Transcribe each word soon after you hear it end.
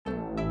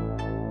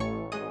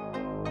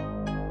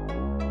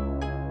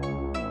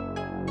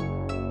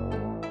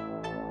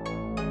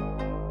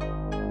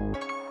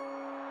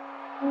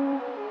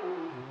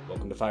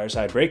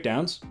Fireside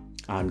Breakdowns.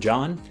 I'm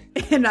John.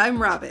 And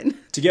I'm Robin.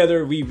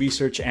 Together, we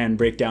research and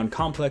break down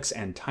complex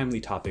and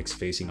timely topics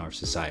facing our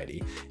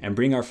society and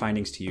bring our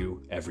findings to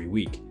you every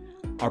week.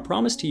 Our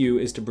promise to you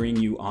is to bring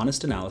you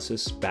honest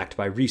analysis backed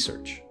by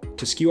research,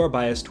 to skew our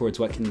bias towards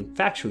what can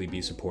factually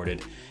be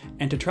supported,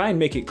 and to try and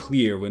make it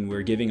clear when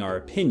we're giving our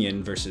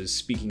opinion versus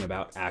speaking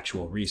about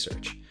actual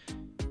research.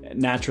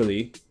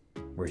 Naturally,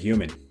 we're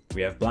human.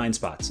 We have blind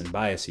spots and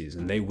biases,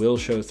 and they will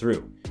show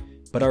through.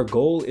 But our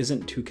goal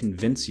isn't to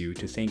convince you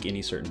to think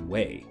any certain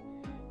way.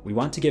 We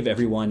want to give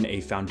everyone a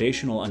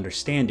foundational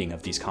understanding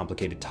of these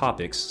complicated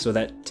topics so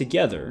that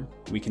together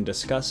we can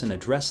discuss and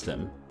address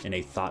them in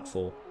a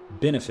thoughtful,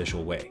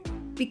 beneficial way.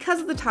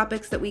 Because of the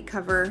topics that we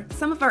cover,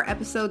 some of our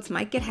episodes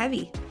might get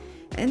heavy,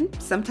 and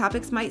some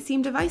topics might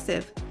seem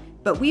divisive.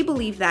 But we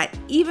believe that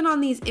even on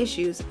these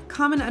issues,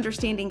 common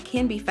understanding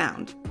can be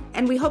found.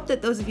 And we hope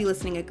that those of you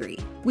listening agree.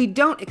 We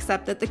don't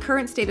accept that the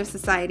current state of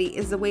society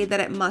is the way that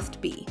it must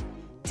be.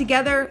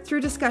 Together,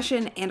 through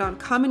discussion and on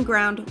common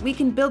ground, we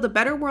can build a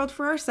better world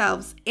for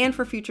ourselves and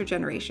for future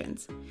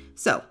generations.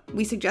 So,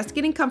 we suggest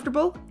getting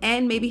comfortable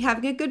and maybe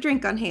having a good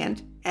drink on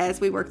hand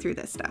as we work through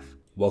this stuff.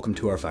 Welcome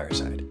to our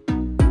fireside.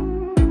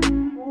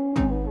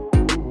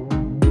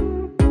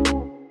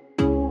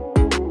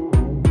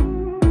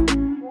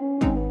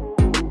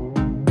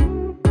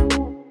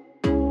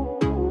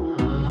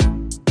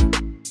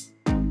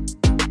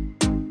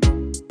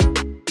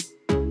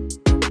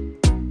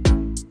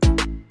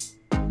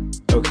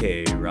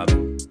 Okay,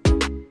 Robin.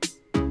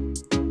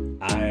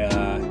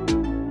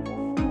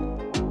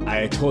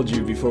 I told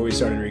you before we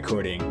started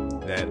recording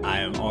that I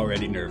am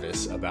already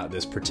nervous about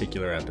this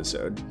particular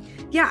episode.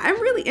 Yeah,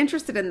 I'm really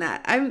interested in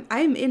that.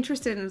 I'm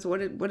interested in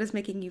what is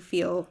making you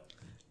feel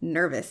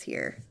nervous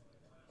here.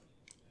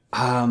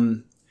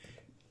 So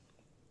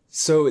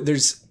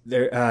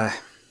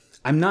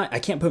I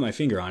can't put my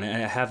finger on it,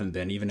 and I haven't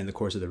been even in the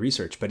course of the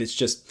research, but it's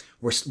just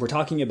we're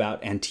talking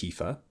about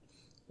Antifa,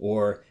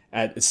 or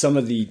at some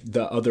of the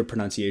other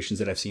pronunciations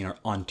that I've seen are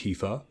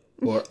Antifa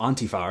or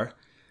Antifar,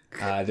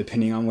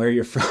 depending on where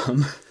you're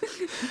from.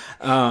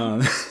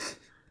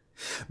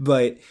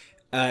 But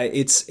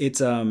it's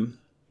a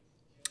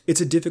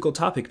difficult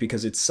topic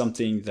because it's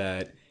something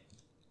that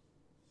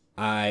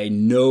I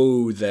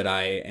know that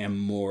I am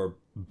more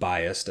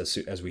biased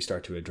as we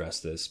start to address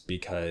this,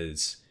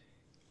 because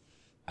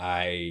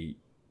I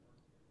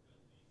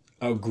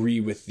agree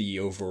with the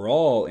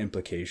overall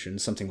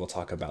implications, something we'll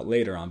talk about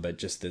later on, but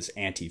just this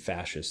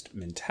anti-fascist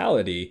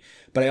mentality.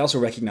 But I also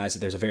recognize that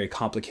there's a very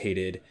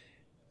complicated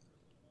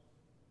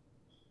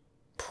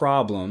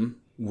problem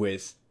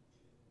with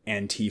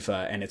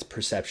Antifa and its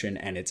perception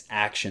and its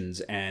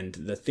actions and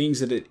the things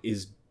that it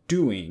is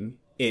doing.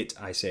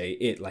 I say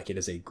it like it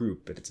is a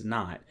group, but it's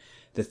not.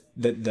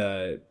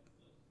 The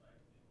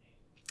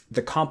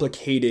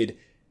complicated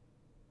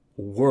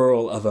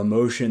whirl of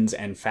emotions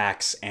and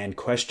facts and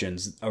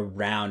questions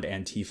around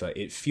Antifa,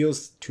 it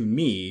feels to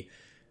me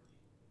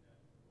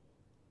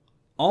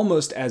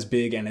almost as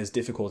big and as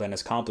difficult and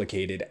as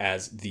complicated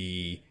as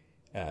the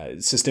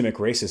systemic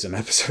racism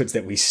episodes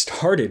that we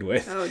started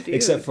with. Oh, dude.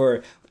 Except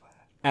for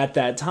at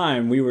that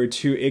time we were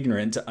too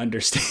ignorant to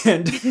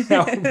understand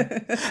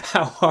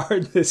how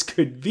hard this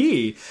could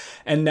be,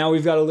 and now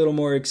we've got a little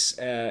more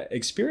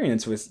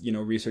experience with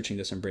researching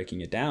this and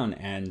breaking it down.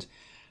 And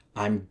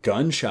I'm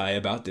gun shy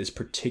about this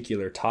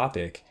particular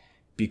topic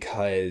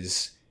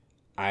because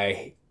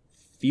I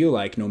feel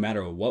like no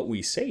matter what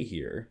we say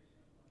here,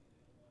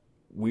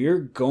 we're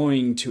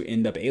going to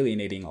end up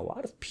alienating a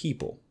lot of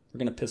people. We're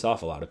going to piss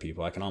off a lot of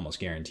people. I can almost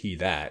guarantee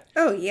that.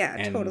 Oh, yeah,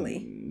 and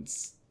totally.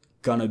 It's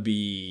going to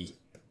be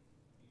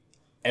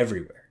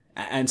everywhere.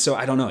 And so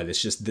I don't know.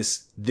 It's just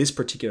this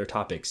particular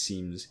topic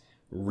seems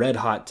red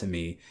hot to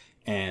me.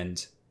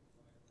 And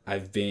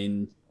I've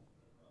been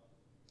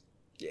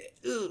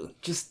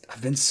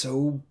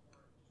so,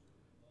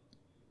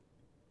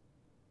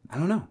 I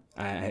don't know.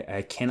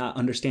 I cannot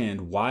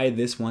understand why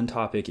this one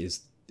topic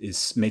is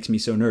makes me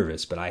so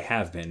nervous, but I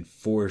have been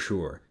for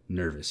sure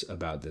nervous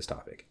about this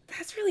topic.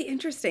 That's really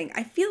interesting.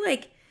 I feel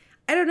like,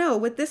 I don't know,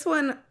 with this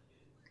one,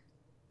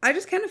 I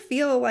just kind of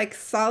feel like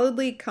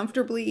solidly,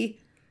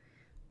 comfortably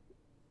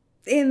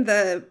in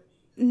the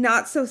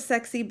not so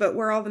sexy, but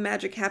where all the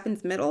magic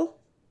happens middle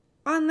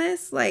on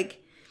this.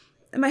 Like,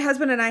 my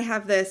husband and I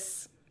have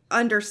this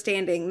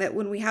understanding that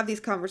when we have these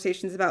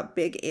conversations about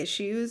big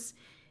issues,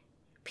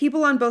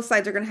 people on both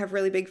sides are going to have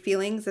really big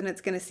feelings, and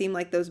it's going to seem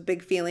like those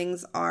big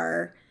feelings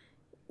are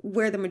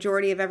where the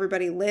majority of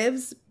everybody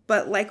lives.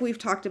 But like we've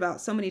talked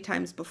about so many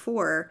times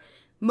before,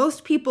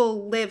 most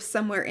people live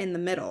somewhere in the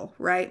middle,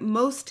 right?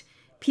 Most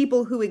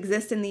people who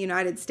exist in the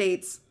United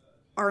States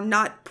are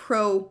not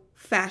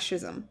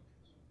pro-fascism,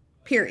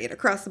 period,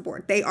 across the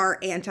board. They are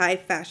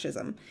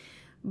anti-fascism.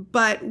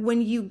 But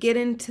when you get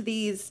into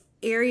these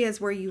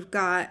areas where you've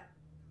got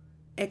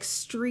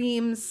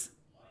extremes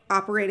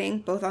operating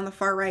both on the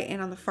far right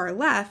and on the far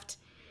left,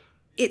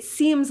 it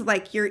seems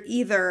like you're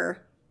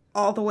either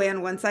all the way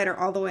on one side or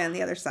all the way on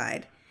the other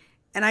side.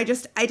 And I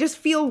just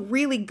feel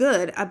really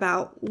good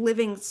about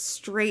living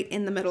straight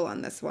in the middle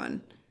on this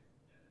one.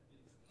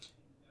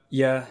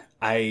 Yeah,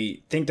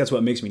 I think that's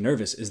what makes me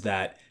nervous, is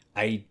that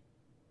my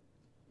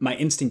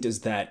instinct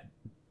is that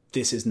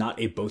this is not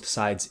a both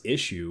sides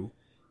issue,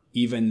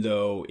 even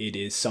though it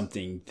is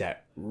something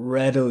that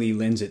readily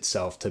lends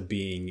itself to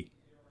being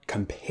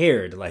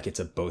compared like it's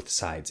a both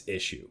sides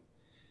issue.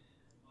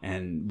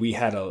 And we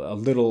had a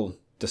little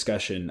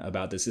discussion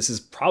about this. This is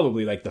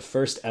probably like the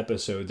first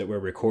episode that we're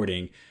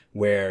recording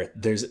where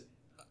there's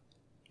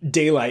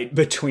daylight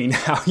between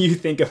how you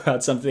think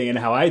about something and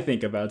how I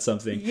think about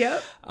something.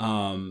 Yep.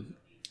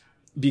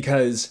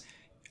 Because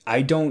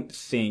I don't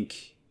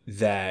think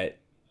that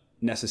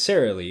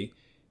necessarily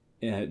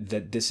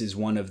that this is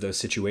one of those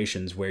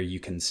situations where you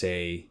can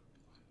say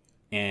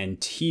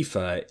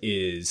Antifa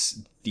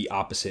is the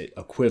opposite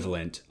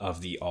equivalent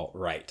of the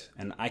alt-right.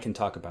 And I can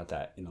talk about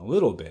that in a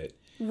little bit.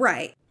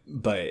 Right.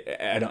 But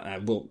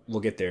we'll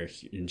get there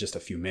in just a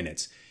few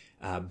minutes.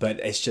 But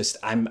it's just,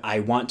 I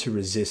want to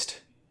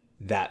resist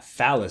that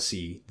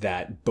fallacy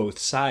that both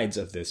sides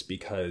of this,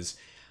 because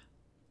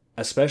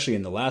especially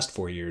in the last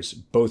 4 years,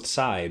 both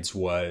sides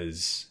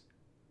was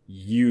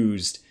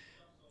used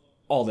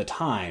all the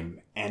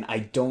time. And I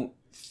don't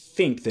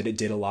think that it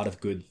did a lot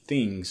of good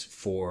things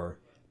for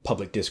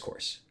public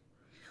discourse.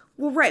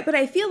 Well, right. But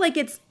I feel like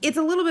it's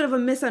a little bit of a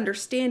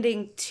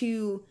misunderstanding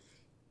to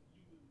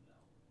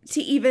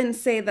even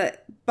say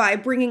that by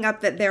bringing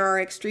up that there are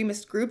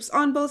extremist groups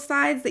on both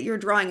sides, that you're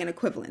drawing an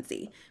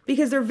equivalency,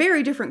 because they're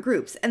very different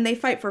groups and they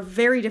fight for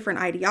very different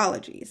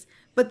ideologies.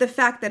 But the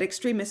fact that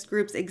extremist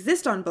groups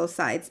exist on both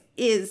sides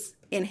is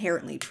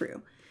inherently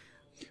true.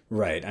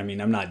 Right. I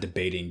mean, I'm not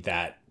debating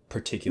that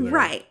particular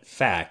right.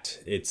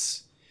 fact.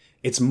 It's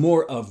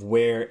more of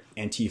where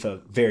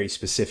Antifa very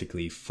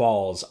specifically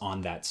falls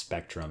on that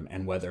spectrum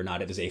and whether or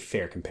not it is a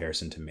fair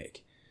comparison to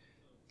make.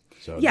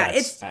 So yeah,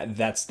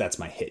 that's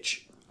my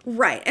hitch.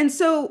 Right. And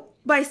so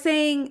by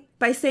saying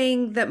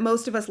that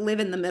most of us live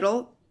in the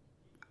middle,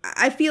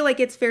 I feel like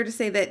it's fair to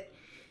say that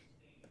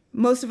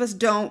most of us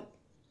don't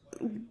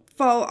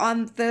fall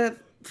on the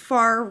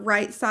far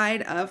right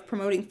side of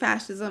promoting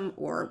fascism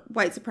or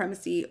white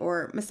supremacy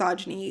or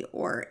misogyny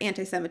or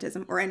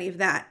anti-Semitism or any of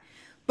that.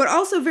 But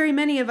also very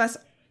many of us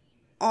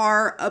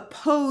are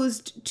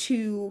opposed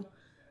to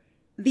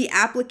the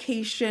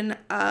application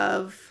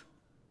of,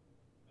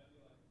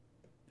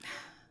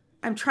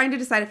 I'm trying to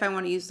decide if I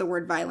want to use the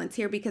word violence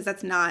here, because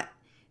that's not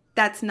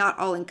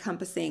all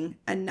encompassing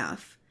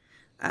enough.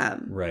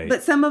 Right.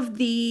 But some of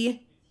the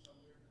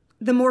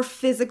more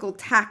physical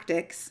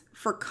tactics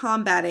for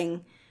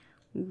combating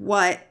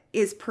what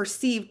is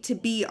perceived to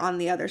be on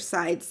the other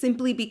side,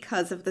 simply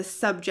because of the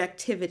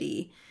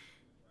subjectivity.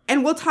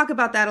 And we'll talk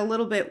about that a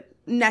little bit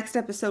next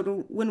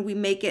episode when we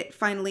make it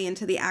finally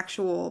into the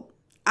actual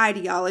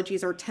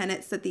ideologies or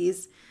tenets that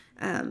these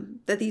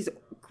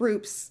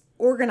groups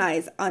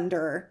organize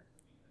under.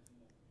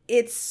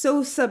 It's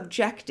so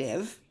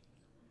subjective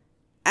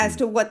as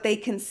to what they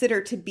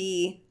consider to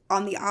be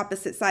on the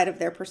opposite side of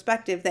their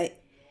perspective that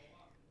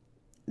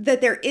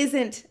there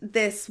isn't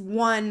this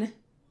one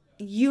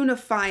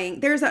unifying,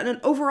 there's an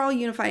overall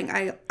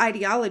unifying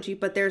ideology,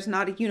 but there's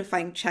not a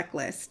unifying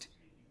checklist.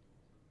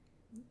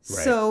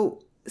 Right.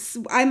 So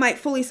I might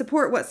fully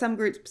support what some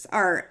groups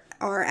are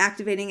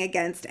activating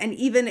against, and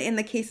even in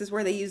the cases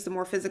where they use the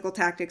more physical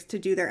tactics to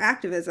do their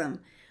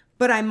activism,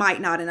 but I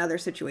might not in other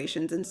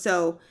situations. And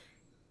so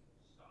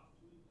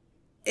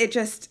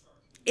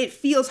it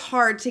feels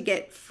hard to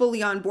get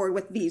fully on board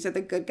with these are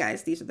the good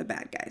guys, these are the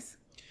bad guys.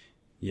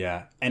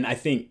 Yeah. And I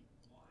think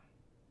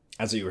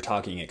as you were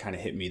talking, it kind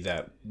of hit me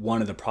that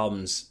one of the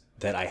problems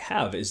that I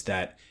have is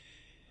that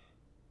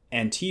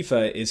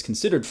Antifa is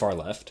considered far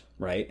left,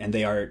 right? And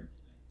they are,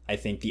 I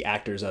think the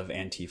actors of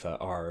Antifa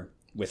are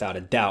without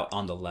a doubt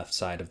on the left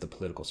side of the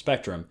political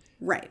spectrum.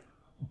 Right.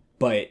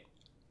 But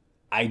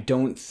I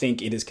don't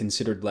think it is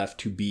considered left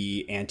to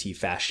be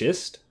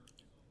anti-fascist,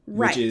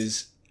 right, which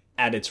is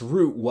at its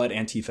root what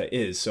Antifa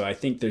is. So I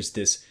think there's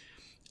this,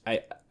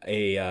 I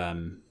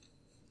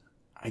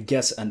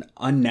guess, an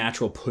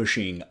unnatural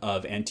pushing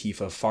of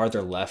Antifa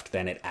farther left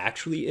than it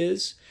actually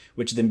is,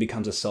 which then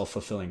becomes a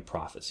self-fulfilling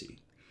prophecy.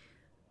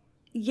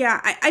 Yeah,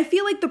 I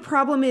feel like the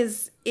problem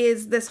is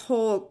this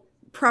whole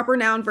proper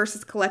noun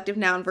versus collective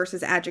noun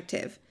versus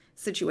adjective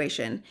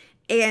situation.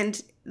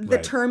 And the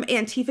right. term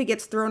Antifa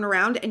gets thrown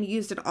around and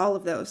used in all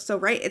of those. So,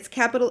 right, it's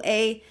capital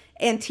A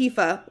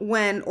Antifa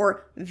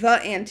or the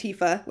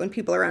Antifa when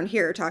people around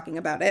here are talking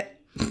about it.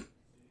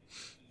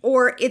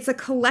 Or it's a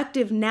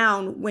collective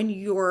noun when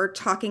you're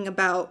talking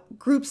about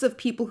groups of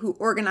people who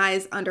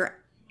organize under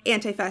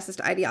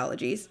anti-fascist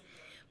ideologies.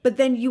 But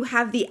then you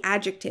have the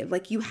adjective,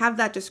 like you have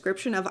that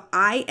description of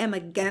I am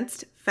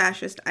against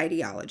fascist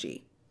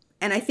ideology.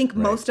 And I think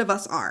right. most of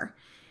us are.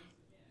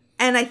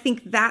 And I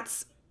think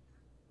that's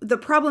the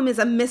problem, is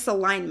a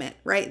misalignment,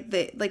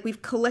 right? Like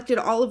we've collected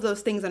all of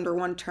those things under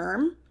one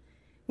term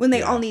when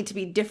they all need to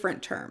be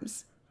different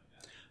terms.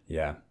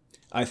 Yeah.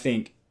 I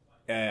think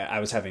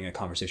I was having a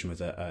conversation with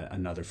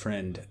another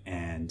friend,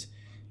 and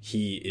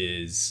he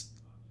is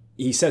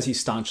he says he's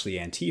staunchly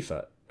against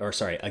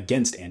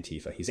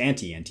Antifa. He's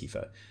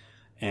anti-Antifa.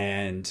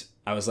 And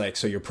I was like,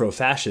 so you're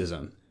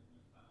pro-fascism?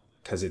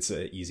 Because it's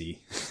a easy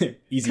setup,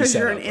 because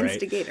you're an right?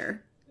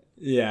 Instigator.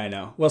 Yeah, I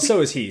know. Well,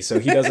 so is he. So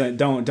he doesn't.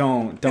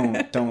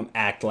 Don't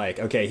act like,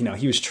 okay.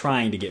 He was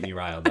trying to get me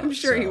riled up. I'm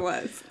sure he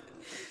was.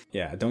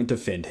 Yeah, don't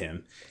defend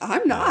him.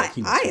 I'm not.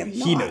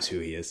 He knows who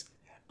he is.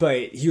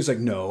 But he was like,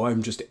 no,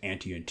 I'm just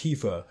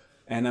anti-Antifa,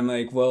 and I'm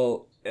like,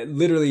 well, it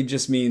literally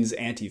just means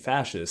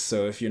anti-fascist.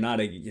 So if you're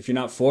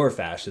not for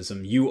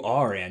fascism, you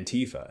are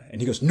Antifa. And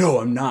he goes, no,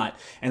 I'm not.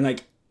 And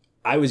like,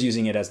 I was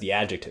using it as the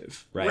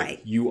adjective, right?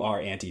 Right. You are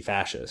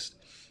anti-fascist.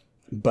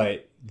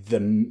 But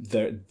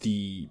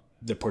the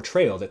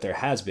portrayal that there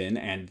has been,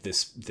 and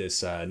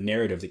this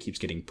narrative that keeps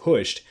getting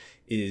pushed,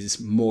 is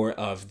more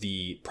of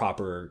the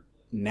proper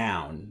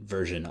noun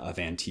version of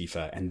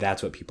Antifa, and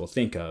that's what people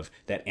think of.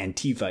 That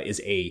Antifa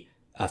is a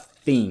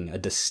thing, a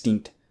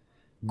distinct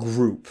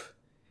group,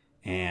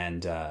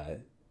 and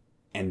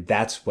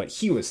that's what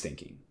he was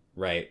thinking,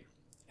 right?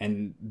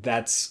 And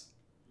that's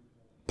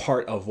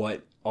part of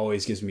what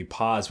always gives me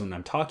pause when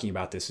I'm talking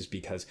about this, is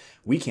because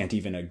we can't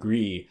even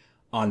agree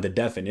on the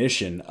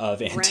definition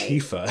of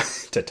Antifa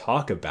right. to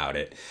talk about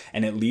it.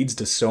 And it leads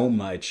to so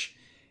much,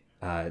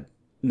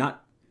 not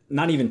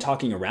even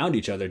talking around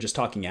each other, just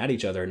talking at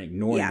each other and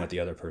ignoring what the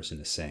other person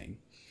is saying.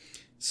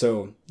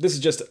 So this is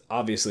just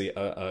obviously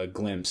a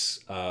glimpse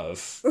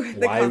of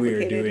why we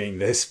are doing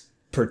this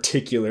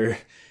particular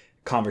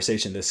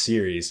conversation, this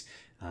series.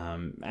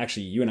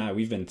 Actually, you and I,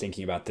 we've been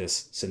thinking about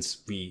this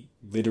since we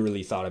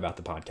literally thought about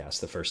the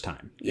podcast the first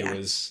time. Yeah. It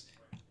was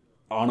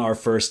on our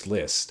first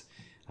list.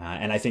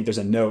 And I think there's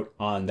a note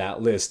on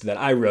that list that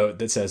I wrote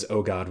that says,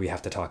 oh God, we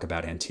have to talk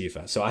about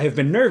Antifa. So I have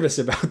been nervous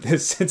about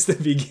this since the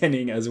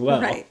beginning as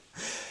well. Right.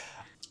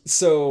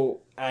 So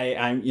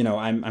I'm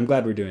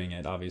glad we're doing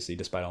it, obviously,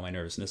 despite all my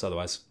nervousness.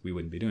 Otherwise, we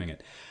wouldn't be doing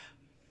it.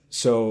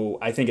 So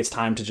I think it's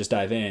time to just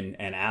dive in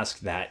and ask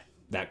that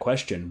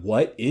question.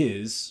 What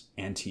is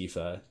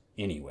Antifa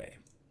anyway?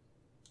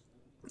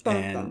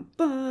 Bum,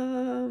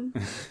 bum, bum.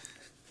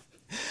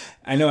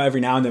 I know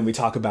every now and then we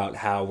talk about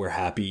how we're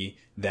happy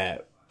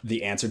that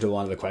the answer to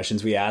one of the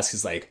questions we ask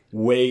is like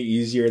way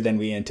easier than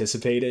we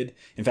anticipated.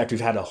 In fact,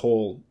 we've had a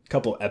whole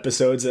couple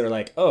episodes that are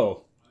like,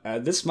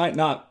 this might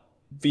not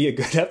be a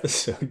good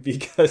episode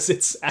because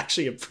it's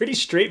actually a pretty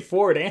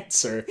straightforward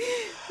answer.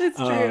 That's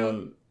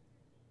true.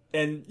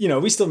 And,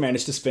 we still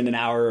managed to spend an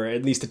hour or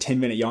at least a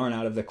 10-minute yarn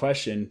out of the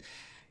question.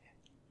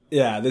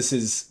 Yeah, this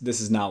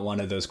is not one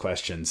of those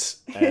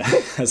questions,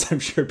 as I'm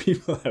sure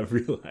people have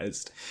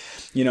realized.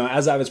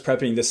 As I was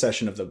prepping this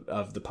session of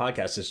the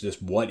podcast, it's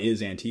just what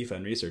is Antifa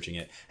and researching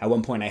it. At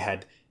one point, I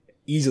had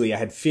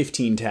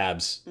 15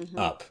 tabs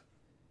up,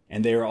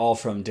 and they were all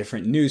from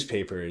different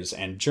newspapers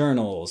and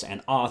journals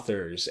and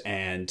authors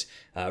and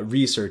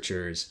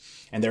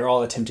researchers, and they're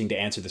all attempting to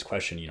answer this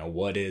question.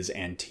 What is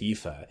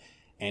Antifa?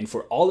 And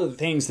for all of the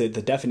things that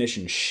the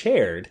definition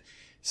shared,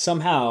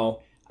 somehow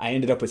I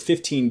ended up with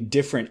 15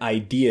 different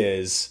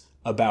ideas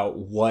about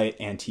what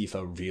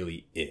Antifa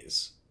really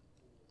is.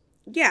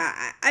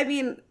 Yeah, I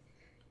mean,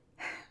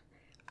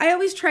 I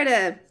always try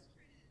to,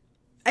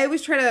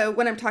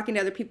 when I'm talking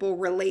to other people,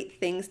 relate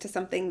things to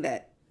something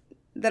that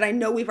I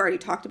know we've already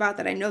talked about,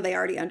 that I know they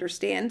already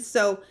understand.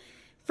 So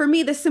for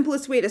me, the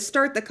simplest way to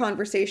start the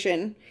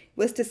conversation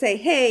was to say,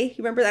 hey, you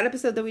remember that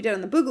episode that we did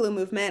on the Boogaloo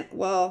movement?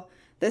 Well,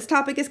 this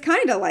topic is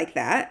kind of like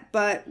that,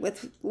 but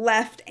with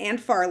left and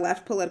far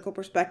left political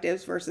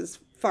perspectives versus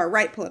far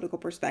right political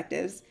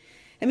perspectives.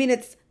 I mean,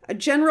 it's a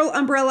general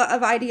umbrella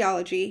of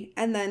ideology,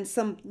 and then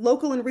some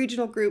local and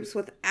regional groups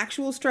with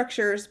actual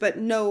structures, but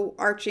no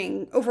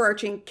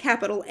overarching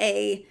capital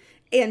A,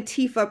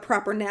 Antifa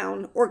proper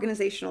noun,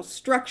 organizational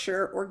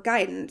structure or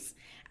guidance.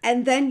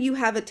 And then you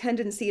have a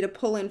tendency to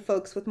pull in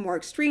folks with more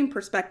extreme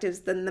perspectives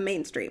than the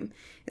mainstream.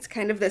 It's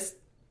kind of this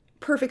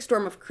perfect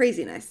storm of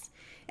craziness.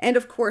 And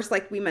of course,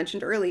 like we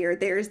mentioned earlier,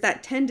 there's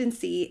that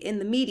tendency in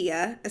the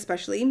media,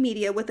 especially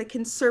media with a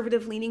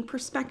conservative-leaning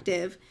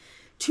perspective,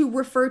 to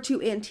refer to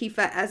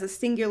Antifa as a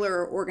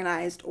singular,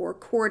 organized, or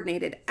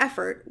coordinated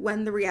effort,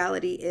 when the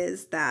reality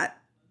is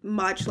that,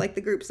 much like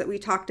the groups that we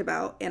talked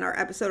about in our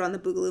episode on the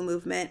Boogaloo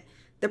movement,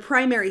 the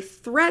primary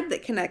thread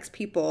that connects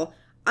people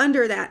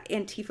under that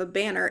Antifa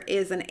banner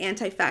is an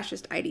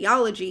anti-fascist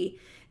ideology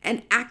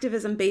and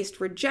activism-based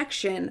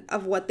rejection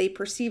of what they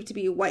perceive to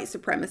be white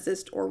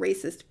supremacist or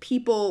racist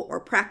people or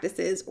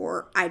practices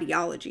or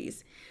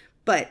ideologies.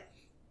 But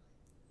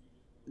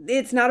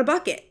it's not a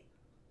bucket.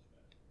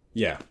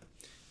 Yeah.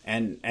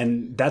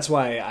 And that's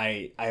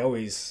why I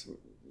always,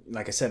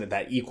 like I said,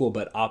 that equal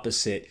but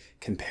opposite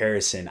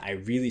comparison, I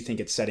really think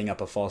it's setting up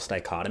a false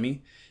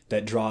dichotomy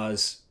that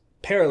draws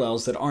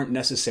parallels that aren't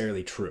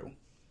necessarily true.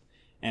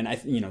 And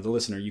the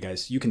listener, you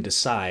guys, you can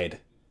decide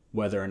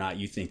whether or not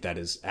you think that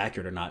is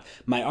accurate or not.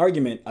 My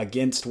argument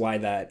against why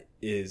that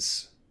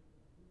is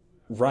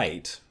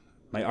right,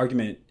 my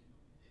argument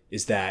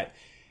is that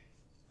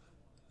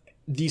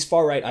these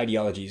far-right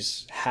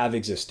ideologies have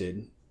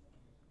existed,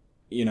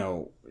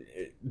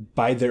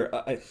 by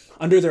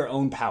under their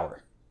own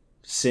power.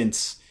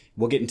 since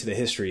we'll get into the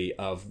history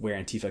of where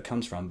Antifa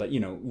comes from. But,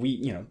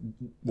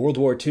 World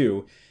War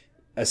II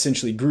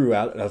essentially grew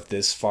out of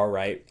this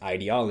far-right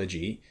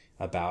ideology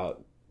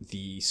about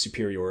the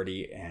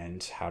superiority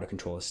and how to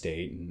control a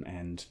state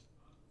and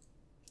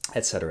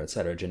et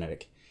cetera,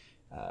 genetic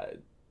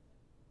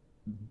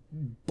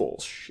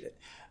bullshit.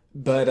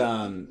 But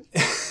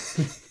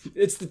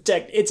it's a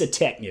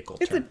technical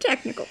term. It's a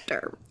technical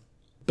term.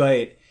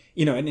 But,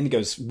 and it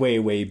goes way,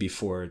 way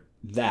before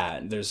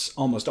that. There's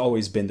almost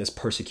always been this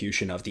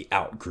persecution of the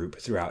out group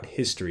throughout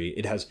history.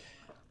 It has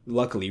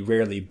luckily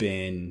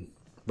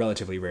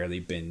relatively rarely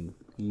been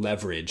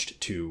leveraged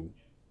to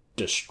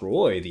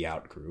destroy the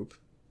out group.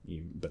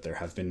 But there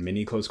have been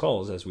many close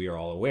calls, as we are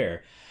all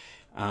aware.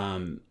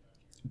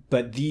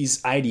 But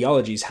these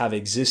ideologies have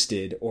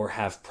existed or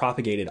have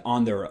propagated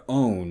on their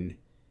own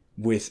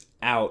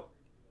without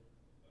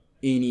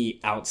any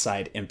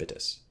outside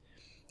impetus.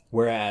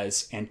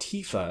 Whereas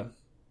Antifa,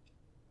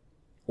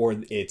 or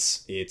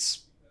its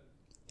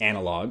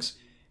analogs,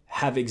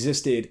 have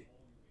existed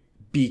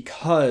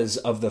because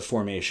of the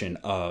formation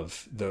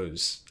of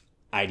those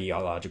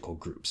ideological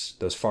groups,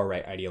 those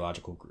far-right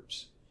ideological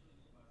groups.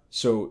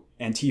 So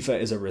Antifa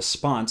is a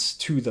response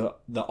to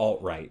the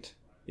alt-right,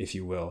 if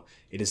you will.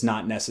 It is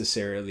not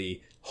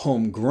necessarily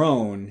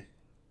homegrown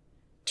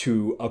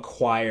to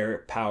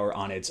acquire power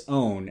on its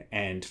own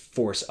and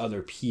force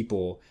other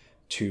people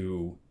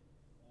to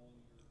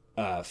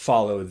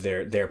follow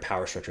their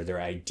power structure,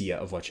 their idea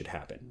of what should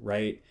happen,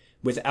 right?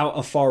 Without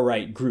a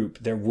far-right group,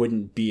 there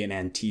wouldn't be an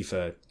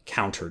Antifa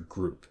counter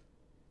group.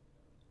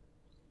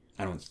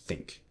 I don't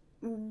think.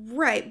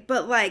 Right,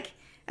 but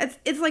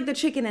it's like the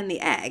chicken and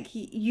the egg.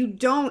 You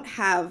don't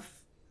have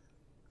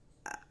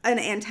an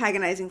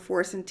antagonizing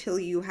force until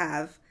you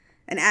have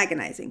an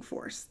agonizing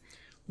force.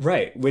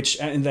 Right,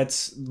 and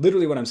that's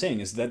literally what I'm saying,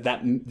 is that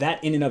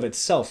in and of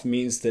itself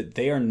means that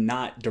they are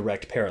not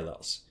direct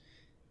parallels.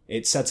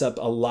 It sets up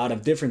a lot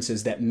of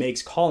differences that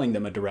makes calling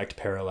them a direct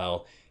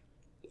parallel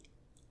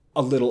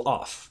a little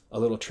off, a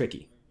little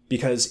tricky.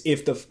 Because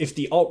if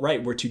the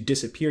alt-right were to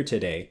disappear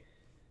today,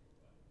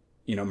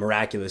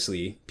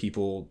 miraculously,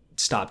 people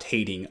stopped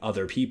hating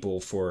other people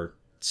for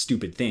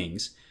stupid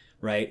things,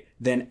 right?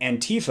 Then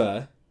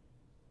Antifa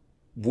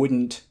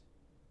wouldn't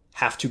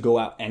have to go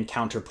out and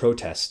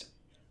counter-protest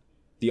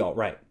the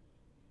alt-right.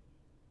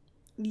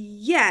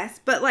 Yes,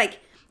 but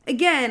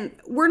again,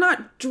 we're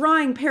not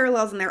drawing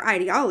parallels in their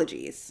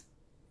ideologies.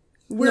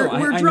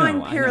 We're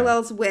drawing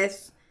parallels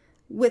with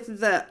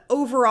the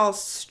overall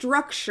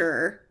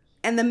structure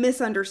and the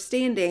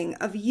misunderstanding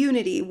of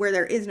unity where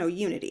there is no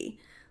unity.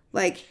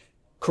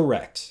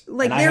 Correct.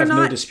 And I have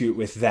no dispute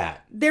with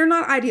that. They're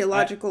not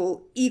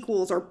ideological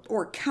equals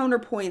or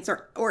counterpoints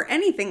or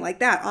anything like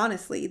that,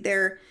 honestly.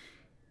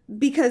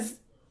 Because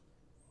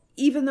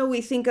even though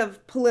we think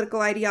of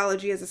political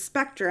ideology as a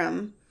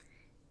spectrum,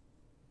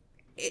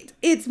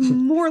 it's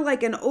more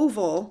like an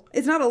oval.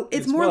 It's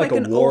more like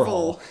an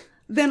oval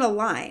than a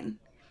line.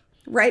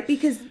 Right?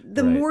 Because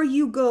the more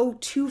you go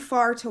too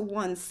far to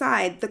one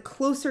side, the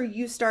closer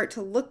you start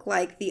to look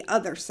like the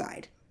other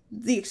side,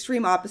 the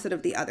extreme opposite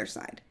of the other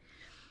side.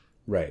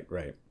 Right.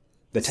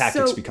 The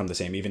tactics become the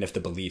same, even if the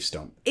beliefs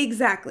don't.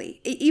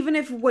 Exactly. Even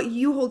if what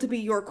you hold to be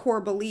your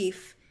core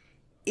belief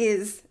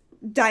is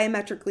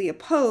diametrically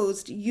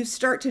opposed, you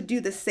start to do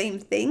the same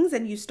things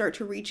and you start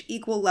to reach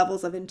equal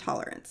levels of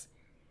intolerance.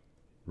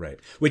 Right.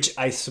 Which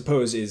I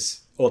suppose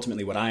is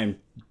ultimately what I'm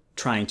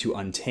trying to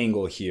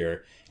untangle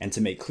here and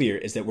to make clear,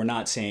 is that we're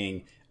not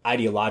saying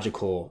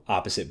ideological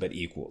opposite but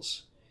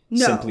equals.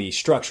 No. Simply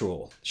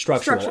structural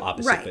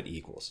opposite but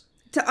equals.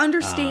 To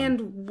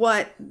understand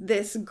what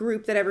this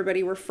group that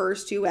everybody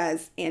refers to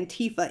as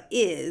Antifa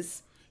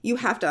is, you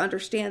have to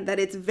understand that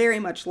it's very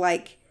much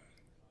like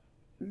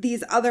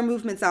these other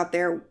movements out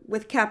there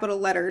with capital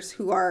letters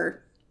who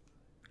are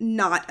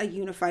not a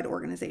unified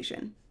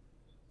organization.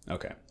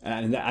 Okay.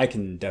 And I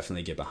can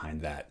definitely get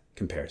behind that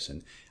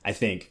comparison. I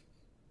think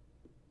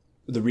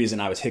the reason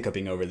I was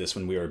hiccuping over this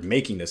when we were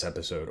making this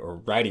episode or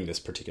writing this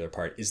particular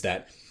part is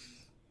that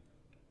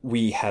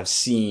we have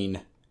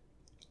seen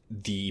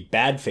the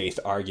bad faith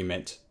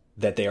argument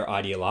that they are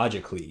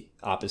ideologically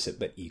opposite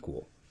but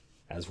equal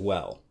as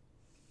well.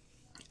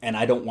 And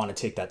I don't want to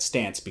take that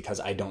stance because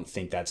I don't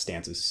think that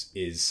stance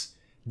is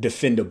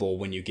defendable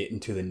when you get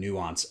into the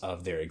nuance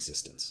of their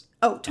existence.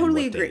 Oh,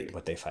 totally agreed.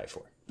 What they fight for.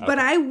 Okay, but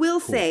I will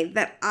say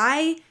that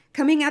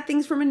coming at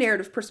things from a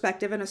narrative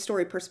perspective and a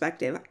story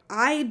perspective,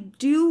 I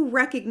do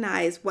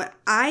recognize what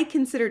I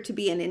consider to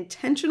be an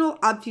intentional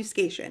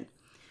obfuscation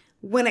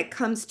when it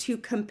comes to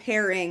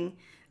comparing,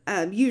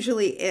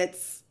 usually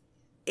it's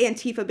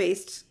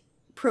Antifa-based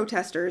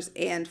protesters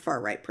and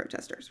far-right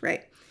protesters,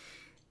 right?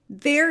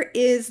 There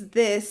is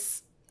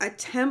this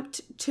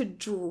attempt to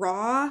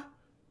draw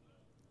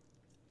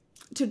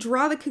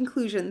the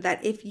conclusion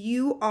that if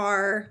you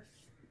are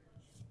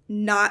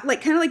not,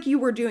 kind of like you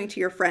were doing to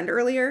your friend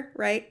earlier,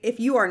 right? If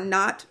you are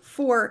not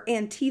for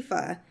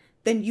Antifa,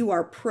 then you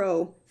are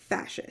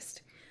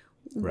pro-fascist.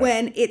 Right.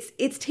 When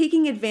it's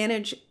taking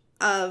advantage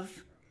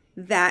of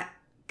that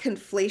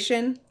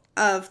conflation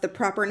of the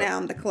proper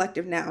noun, the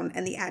collective noun,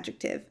 and the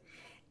adjective.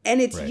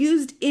 And it's Right.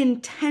 used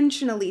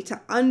intentionally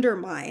to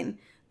undermine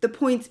the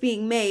points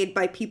being made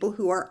by people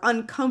who are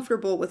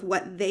uncomfortable with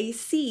what they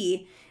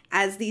see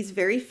as these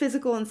very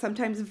physical and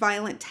sometimes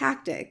violent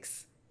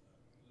tactics.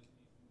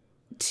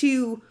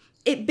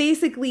 It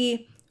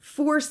basically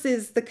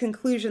forces the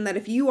conclusion that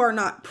if you are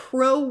not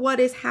pro what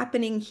is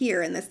happening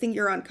here and this thing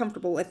you're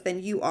uncomfortable with,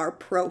 then you are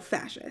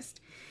pro-fascist.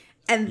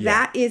 And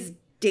that is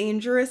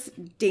dangerous,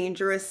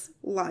 dangerous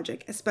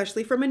logic,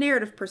 especially from a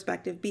narrative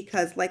perspective,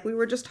 because like we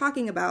were just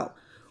talking about,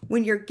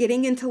 when you're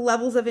getting into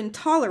levels of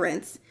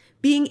intolerance,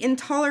 being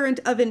intolerant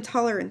of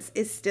intolerance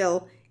is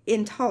still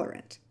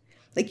intolerant.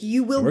 Like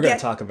you will We're going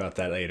to talk about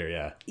that later,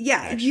 yeah. Yeah,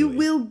 actually. You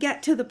will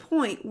get to the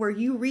point where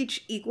you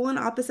reach equal and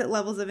opposite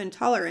levels of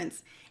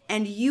intolerance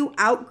and you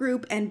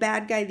outgroup and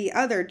bad guy the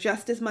other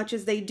just as much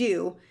as they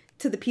do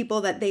to the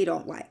people that they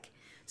don't like.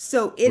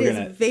 So it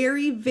is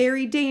very,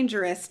 very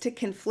dangerous to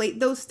conflate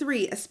those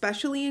three,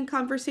 especially in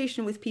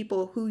conversation with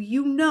people who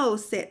you know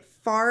sit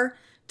far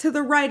to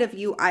the right of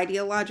you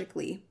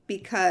ideologically,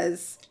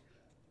 because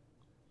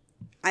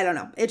I don't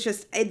know. It's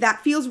just,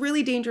 that feels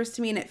really dangerous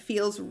to me, and it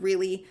feels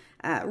really,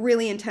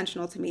 really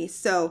intentional to me.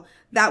 So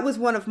that was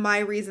one of my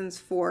reasons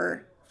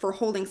for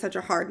holding such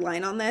a hard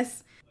line on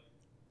this,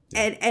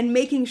 and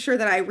making sure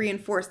that I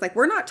reinforce, like,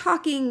 we're not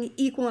talking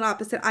equal and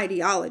opposite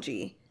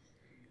ideology,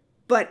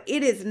 but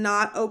it is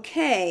not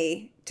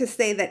okay to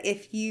say that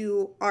if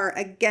you are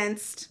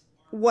against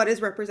what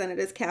is represented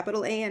as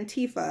capital A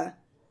Antifa,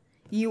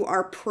 you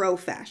are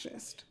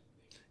pro-fascist.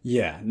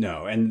 Yeah,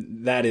 no.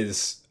 And that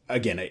is,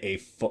 again, a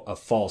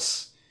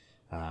false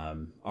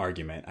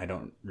argument. I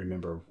don't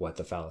remember what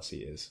the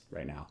fallacy is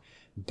right now.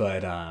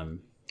 But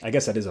I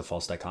guess that is a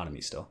false dichotomy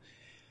still.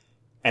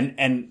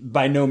 And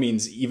by no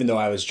means, even though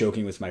I was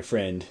joking with my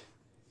friend,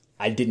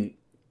 I didn't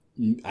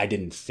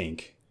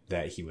think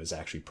that he was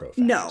actually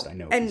pro-fascist. No, I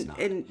know and, he's not.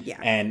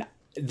 And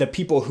the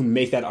people who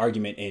make that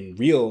argument in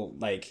real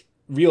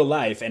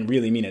life and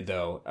really mean it,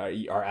 though,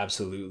 are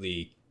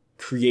absolutely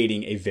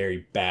creating a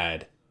very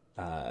bad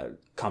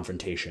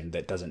confrontation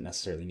that doesn't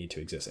necessarily need to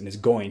exist and is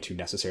going to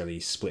necessarily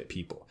split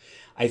people.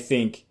 I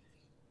think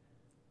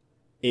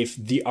if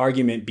the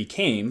argument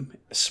became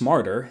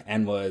smarter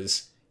and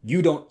was,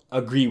 you don't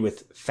agree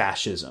with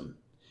fascism,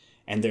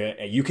 and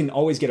you can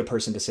always get a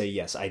person to say,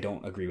 yes, I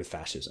don't agree with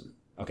fascism.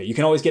 Okay, you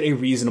can always get a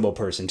reasonable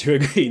person to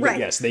agree that,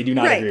 yes, they do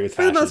not agree with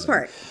fascism. For the most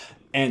part.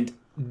 And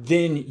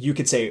then you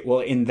could say,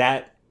 well, in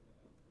that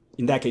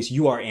case,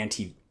 you are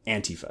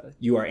Antifa.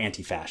 You are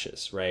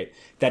anti-fascist, right?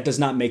 That does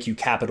not make you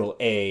capital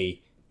A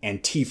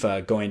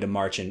Antifa going to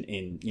march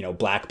in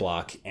black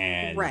bloc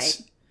and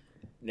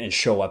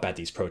show up at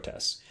these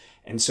protests.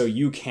 And so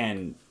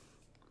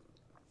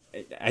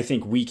I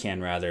think we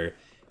can rather,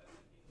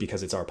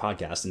 because it's our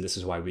podcast and this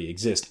is why we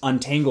exist,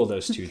 untangle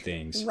those two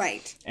things.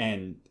 Right.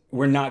 And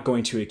we're not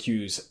going to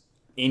accuse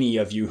any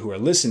of you who are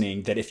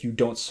listening that if you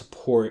don't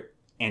support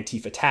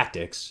Antifa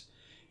tactics,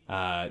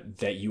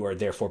 that you are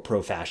therefore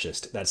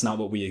pro-fascist. That's not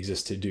what we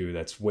exist to do.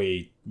 That's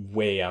way,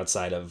 way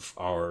outside of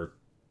our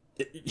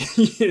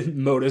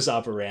modus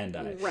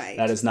operandi. Right.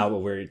 That is not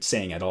what we're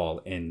saying at all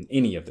in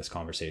any of this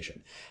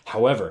conversation.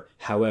 However,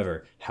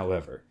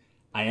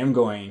 I am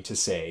going to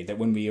say that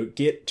when we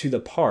get to the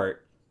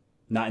part,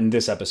 not in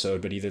this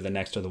episode, but either the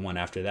next or the one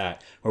after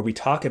that, where we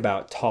talk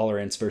about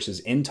tolerance versus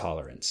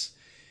intolerance,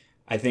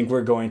 I think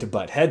we're going to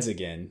butt heads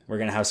again. We're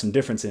going to have some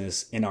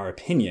differences in our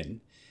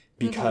opinion,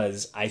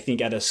 because I think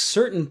at a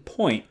certain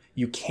point,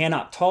 you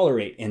cannot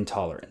tolerate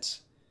intolerance.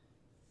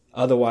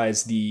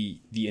 Otherwise, the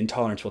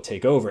intolerance will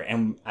take over.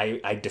 And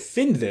I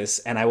defend this,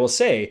 and I will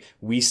say,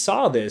 we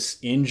saw this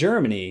in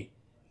Germany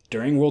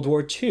during World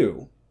War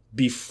II,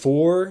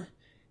 before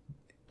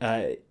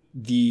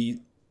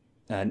the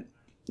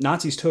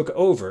Nazis took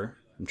over.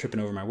 I'm tripping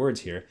over my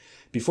words here.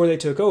 Before they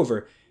took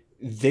over,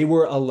 they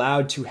were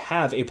allowed to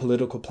have a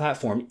political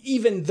platform,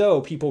 even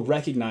though people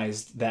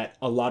recognized that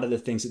a lot of the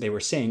things that they were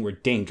saying were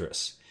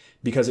dangerous,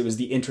 because it was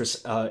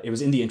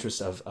in the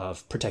interest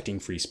of protecting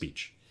free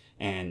speech.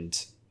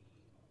 And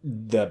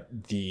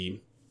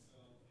the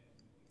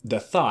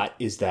thought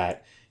is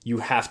that you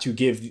have to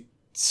give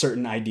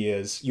certain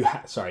ideas.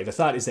 The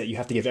thought is that you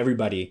have to give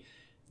everybody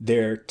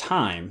their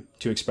time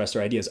to express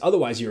their ideas.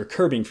 Otherwise, you're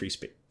curbing free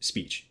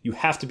speech. You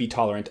have to be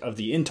tolerant of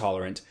the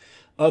intolerant.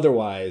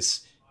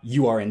 Otherwise,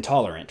 you are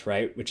intolerant,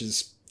 right? Which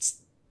is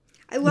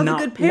I love a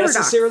good paradox.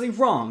 Necessarily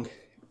wrong.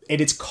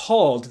 And it's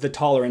called the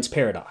tolerance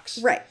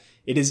paradox. Right.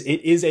 It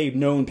is a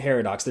known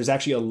paradox. There's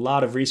actually a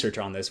lot of research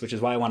on this, which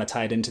is why I want to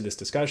tie it into this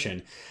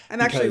discussion.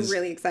 I'm actually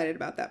really excited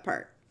about that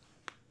part.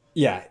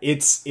 Yeah,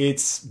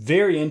 it's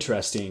very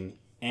interesting,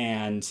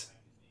 and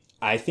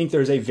I think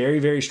there's a very,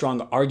 very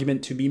strong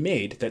argument to be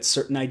made that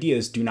certain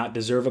ideas do not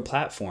deserve a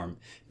platform,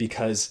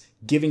 because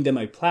giving them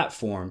a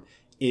platform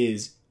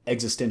is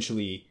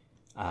existentially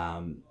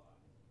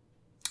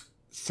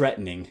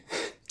threatening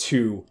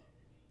to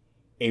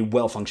a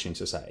well-functioning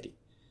society,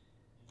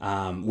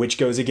 which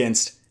goes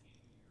against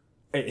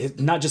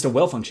not just a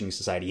well-functioning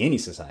society, any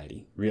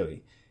society,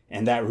 really.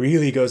 And that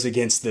really goes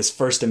against this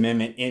First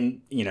Amendment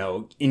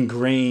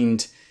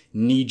ingrained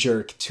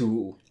knee-jerk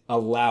to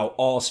allow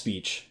all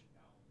speech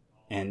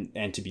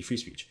and to be free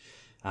speech.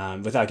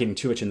 Without getting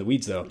too much in the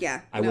weeds, though,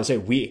 I will say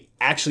we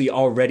actually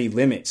already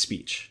limit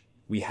speech.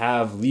 We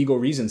have legal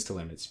reasons to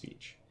limit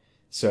speech.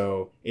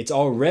 So it's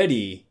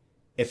already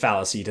a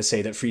fallacy to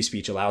say that free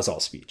speech allows all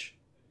speech,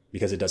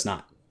 because it does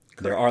not.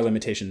 Correct. There are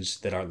limitations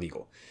that are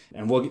legal.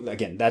 And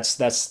that's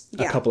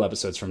a couple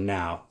episodes from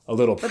now, a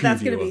little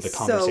preview of the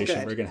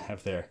conversation we're going to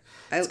have there.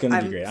 It's going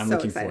to be great. I'm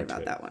looking forward to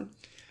it. That one.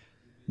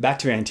 Back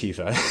to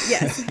Antifa.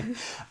 Yes.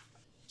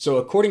 So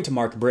according to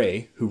Mark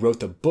Bray, who wrote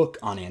the book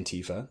on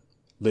Antifa,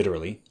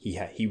 literally,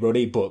 he wrote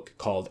a book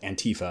called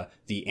Antifa,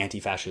 the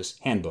Anti-Fascist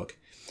Handbook.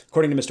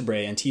 According to Mr.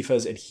 Bray,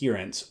 Antifa's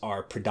adherents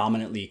are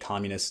predominantly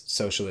communists,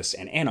 socialists,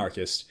 and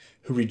anarchists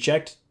who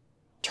reject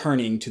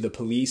turning to the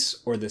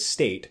police or the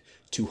state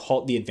to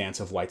halt the advance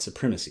of white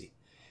supremacy.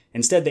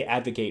 Instead, they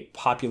advocate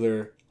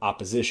popular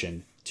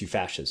opposition to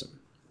fascism.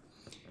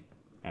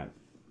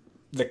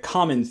 The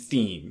common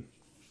theme,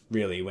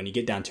 really, when you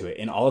get down to it,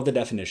 in all of the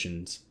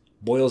definitions,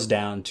 boils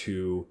down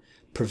to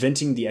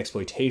preventing the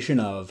exploitation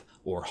of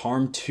or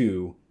harm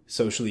to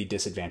socially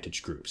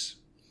disadvantaged groups.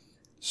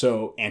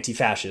 So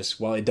anti-fascist,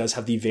 while it does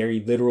have the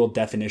very literal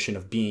definition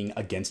of being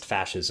against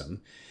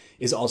fascism,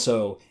 is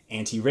also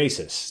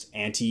anti-racist,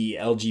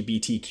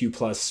 anti-LGBTQ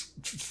plus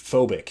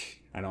phobic,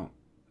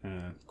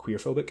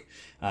 queerphobic,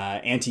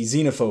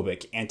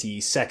 anti-xenophobic,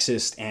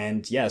 anti-sexist,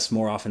 and yes,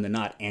 more often than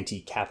not,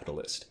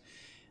 anti-capitalist.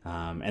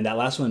 And that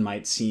last one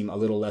might seem a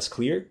little less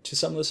clear to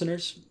some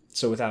listeners.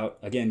 So without,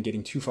 again,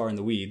 getting too far in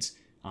the weeds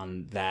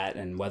on that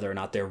and whether or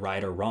not they're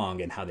right or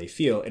wrong and how they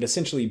feel, it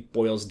essentially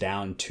boils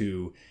down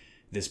to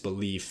this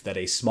belief that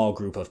a small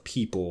group of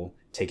people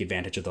take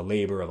advantage of the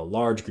labor of a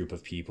large group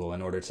of people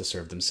in order to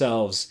serve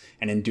themselves,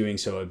 and in doing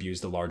so abuse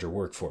the larger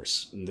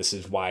workforce. And this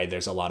is why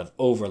there's a lot of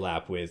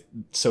overlap with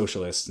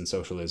socialists and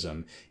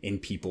socialism in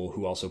people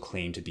who also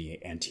claim to be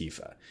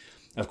Antifa.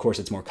 Of course,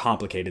 it's more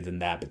complicated than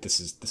that, but this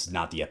is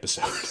not the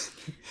episode.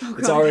 Oh,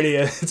 it's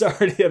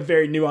already a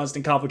very nuanced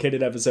and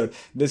complicated episode.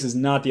 This is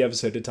not the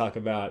episode to talk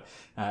about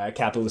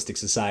capitalistic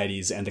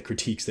societies and the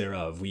critiques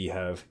thereof. We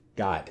have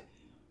got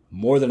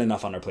more than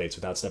enough on our plates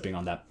without stepping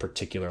on that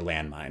particular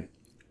landmine.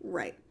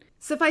 Right.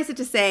 Suffice it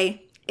to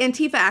say,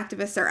 Antifa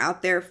activists are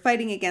out there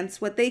fighting against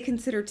what they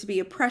consider to be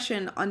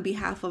oppression on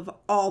behalf of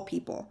all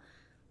people,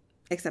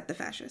 except the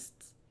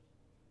fascists.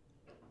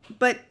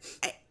 But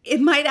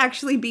it might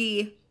actually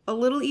be a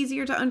little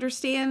easier to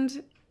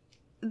understand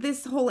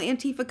this whole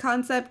Antifa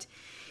concept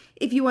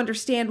if you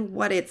understand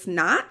what it's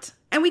not.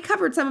 And we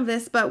covered some of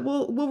this, but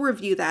we'll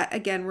review that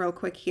again real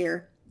quick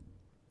here.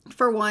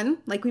 For one,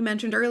 like we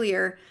mentioned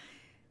earlier,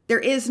 there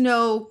is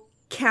no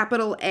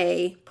capital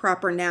A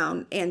proper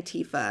noun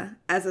Antifa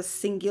as a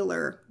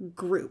singular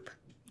group.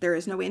 There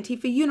is no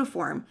Antifa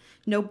uniform,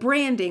 no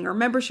branding or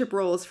membership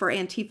roles for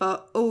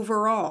Antifa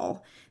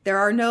overall. There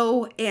are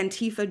no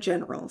Antifa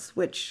generals,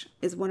 which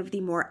is one of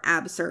the more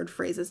absurd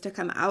phrases to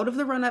come out of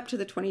the run-up to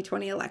the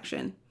 2020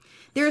 election.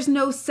 There is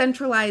no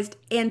centralized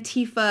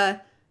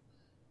Antifa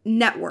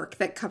network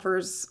that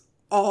covers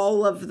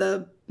all of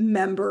the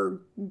member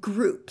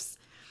groups.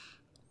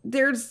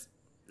 There's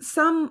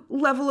some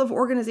level of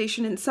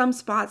organization in some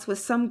spots with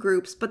some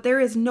groups, but there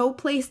is no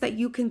place that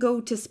you can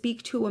go to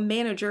speak to a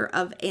manager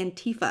of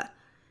Antifa.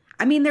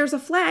 I mean, there's a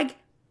flag,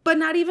 but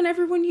not even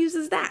everyone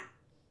uses that.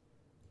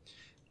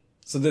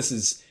 So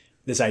this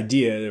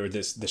idea, or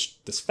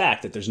this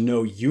fact that there's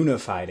no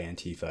unified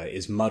Antifa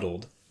is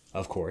muddled,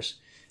 of course,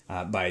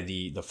 by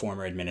the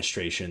former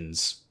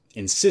administration's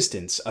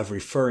insistence of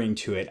referring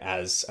to it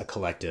as a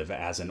collective,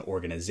 as an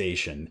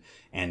organization,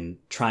 and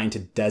trying to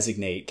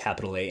designate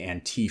capital A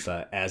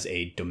Antifa as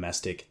a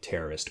domestic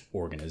terrorist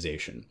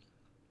organization.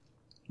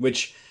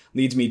 Which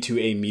leads me to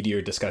a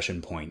meatier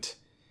discussion point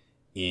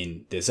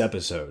in this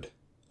episode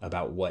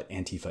about what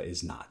Antifa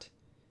is not.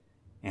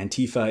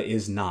 Antifa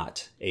is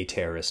not a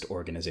terrorist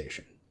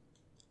organization.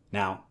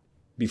 Now,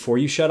 before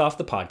you shut off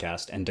the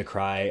podcast and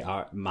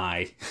decry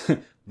my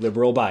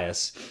liberal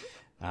bias,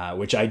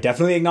 which I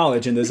definitely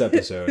acknowledge in this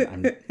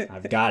episode,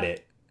 I've got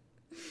it.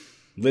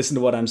 Listen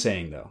to what I'm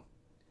saying, though.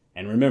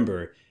 And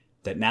remember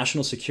that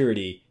national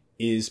security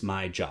is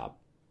my job.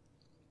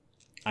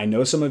 I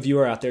know some of you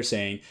are out there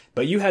saying,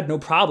 but you had no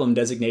problem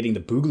designating the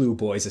Boogaloo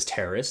Boys as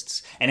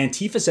terrorists, and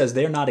Antifa says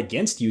they're not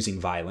against using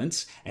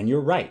violence, and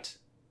you're right.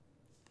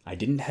 I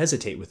didn't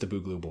hesitate with the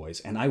Boogaloo Boys,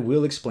 and I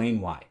will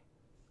explain why.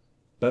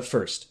 But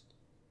first,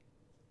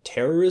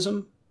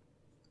 terrorism,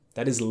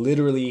 that is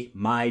literally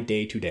my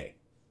day-to-day.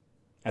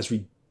 As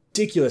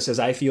ridiculous as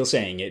I feel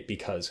saying it,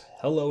 because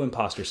hello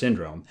imposter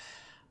syndrome,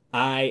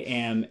 I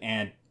am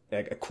a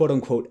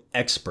quote-unquote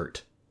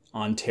expert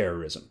on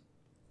terrorism.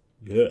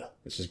 Ugh,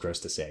 this is gross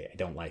to say. I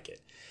don't like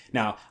it.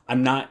 Now,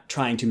 I'm not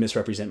trying to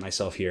misrepresent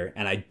myself here,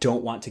 and I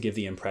don't want to give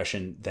the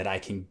impression that I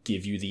can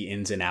give you the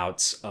ins and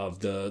outs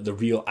of the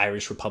real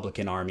Irish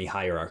Republican Army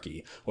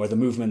hierarchy, or the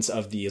movements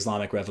of the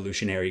Islamic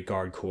Revolutionary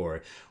Guard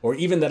Corps, or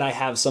even that I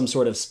have some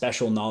sort of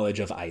special knowledge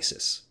of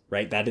ISIS,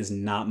 right? That is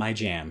not my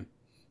jam.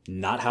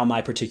 not how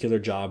my particular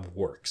job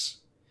works.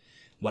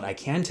 What I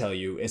can tell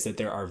you is that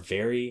there are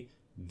very,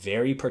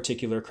 very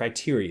particular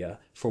criteria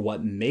for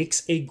what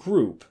makes a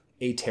group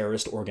a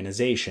terrorist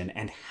organization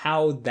and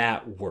how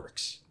that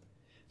works.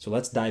 So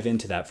let's dive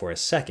into that for a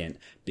second,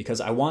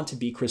 because I want to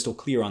be crystal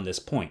clear on this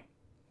point.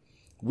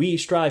 We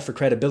strive for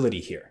credibility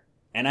here,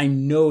 and I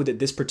know that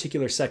this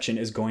particular section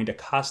is going to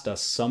cost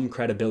us some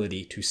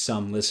credibility to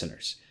some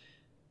listeners.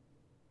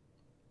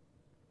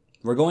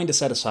 We're going to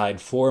set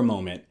aside for a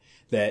moment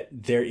that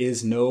there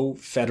is no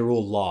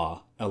federal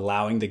law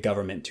allowing the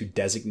government to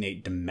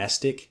designate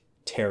domestic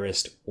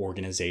terrorist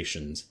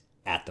organizations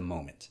at the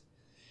moment.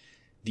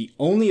 The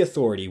only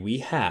authority that we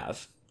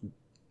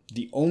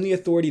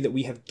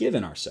have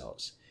given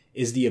ourselves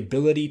is the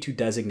ability to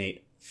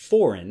designate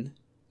foreign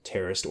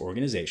terrorist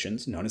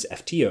organizations, known as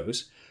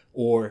FTOs,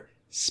 or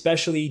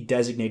specially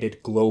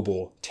designated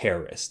global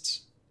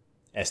terrorists,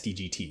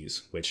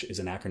 SDGTs, which is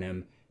an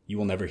acronym you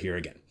will never hear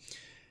again.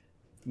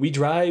 We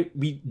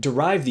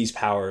derive these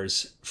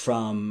powers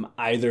from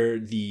either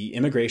the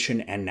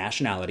Immigration and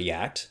Nationality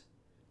Act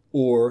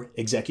or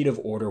Executive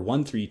Order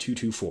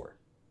 13224.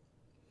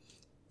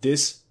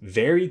 This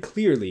very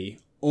clearly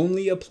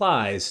only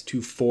applies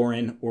to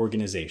foreign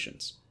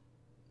organizations.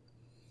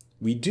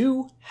 We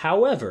do,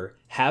 however,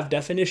 have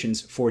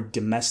definitions for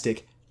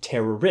domestic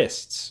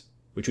terrorists,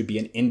 which would be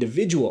an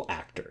individual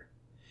actor,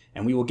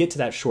 and we will get to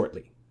that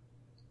shortly.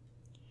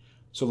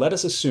 So let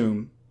us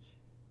assume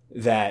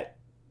that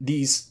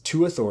these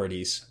two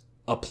authorities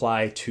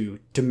apply to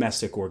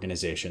domestic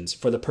organizations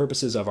for the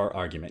purposes of our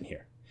argument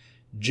here.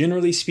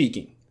 Generally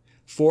speaking,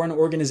 for an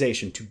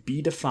organization to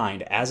be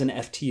defined as an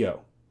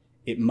FTO,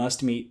 it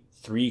must meet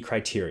 3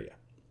 criteria.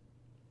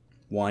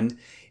 1,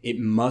 it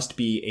must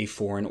be a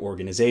foreign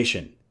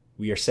organization.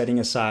 We are setting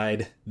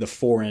aside the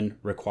foreign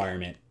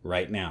requirement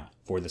right now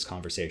for this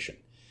conversation.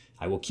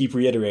 I will keep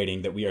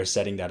reiterating that we are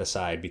setting that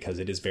aside because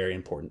it is very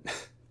important.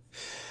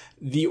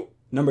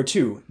 Number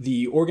 2,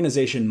 the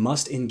organization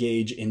must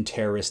engage in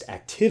terrorist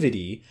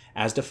activity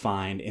as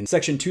defined in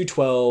Section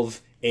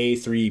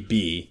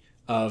 212A3B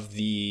of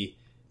the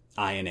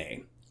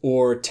INA,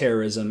 or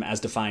terrorism as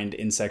defined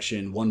in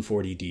Section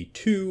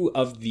 140D2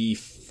 of the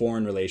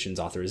Foreign Relations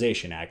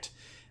Authorization Act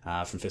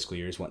from fiscal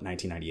years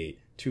 1998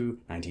 to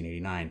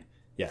 1989.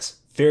 Yes,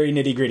 very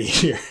nitty-gritty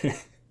here.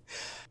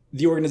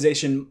 The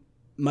organization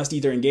must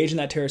either engage in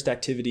that terrorist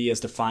activity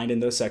as defined in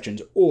those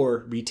sections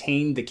or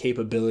retain the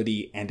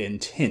capability and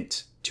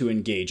intent to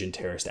engage in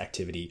terrorist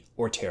activity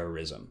or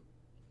terrorism.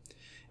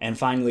 And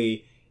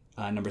finally,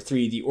 number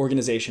 3, the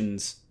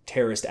organization's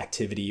terrorist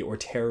activity or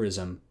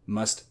terrorism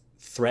must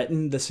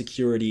threaten the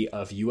security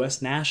of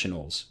U.S.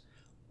 nationals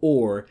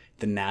or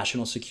the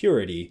national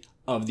security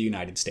of the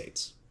United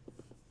States.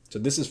 So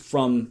this is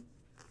from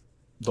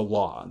the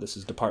law. This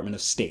is Department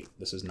of State.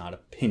 This is not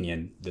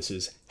opinion. This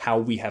is how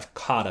we have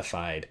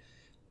codified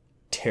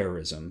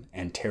terrorism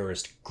and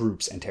terrorist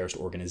groups and terrorist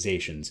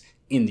organizations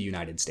in the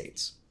United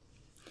States.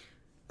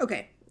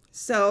 Okay,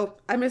 so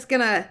I'm just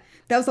gonna,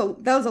 that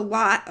was a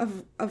lot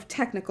of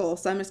technical,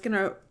 so I'm just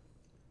gonna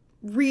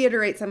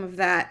reiterate some of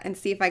that and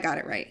see if I got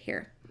it right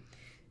here.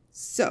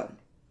 So,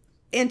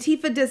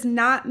 Antifa does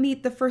not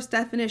meet the first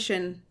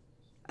definition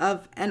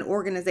of an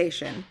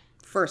organization,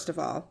 first of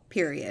all,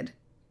 period.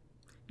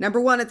 Number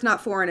 1, it's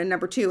not foreign, and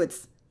number 2,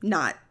 it's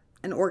not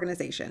an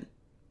organization.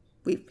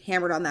 We've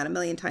hammered on that a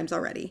million times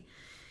already.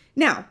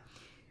 Now,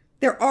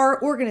 there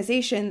are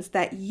organizations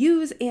that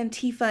use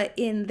Antifa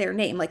in their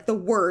name, like the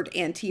word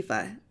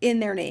Antifa in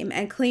their name,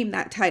 and claim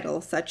that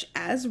title, such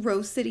as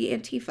Rose City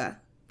Antifa.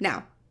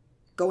 Now,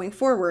 going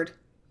forward,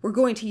 we're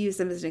going to use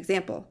them as an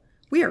example.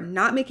 We are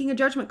not making a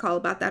judgment call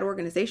about that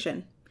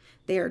organization.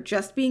 They are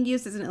just being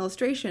used as an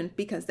illustration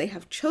because they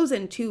have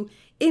chosen to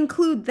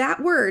include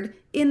that word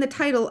in the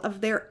title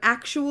of their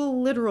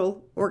actual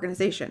literal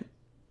organization.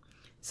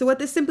 So what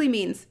this simply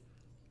means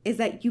is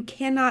that you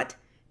cannot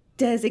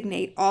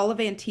designate all of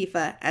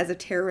Antifa as a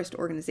terrorist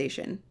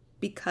organization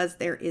because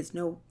there is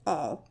no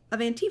all of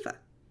Antifa.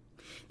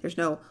 There's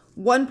no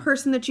one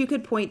person that you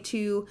could point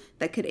to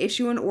that could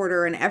issue an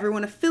order and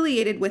everyone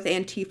affiliated with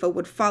Antifa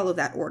would follow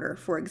that order,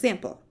 for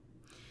example.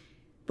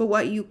 But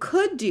what you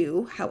could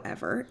do,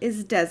 however,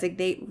 is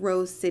designate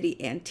Rose City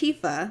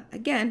Antifa,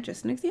 again,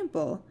 just an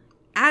example,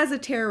 as a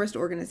terrorist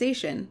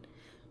organization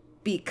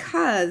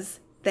because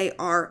they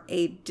are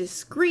a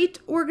discrete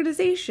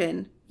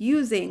organization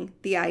using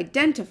the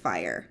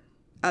identifier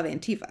of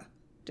Antifa.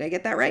 Did I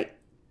get that right?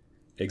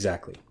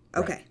 Exactly.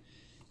 Okay. Right.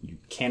 You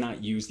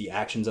cannot use the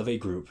actions of a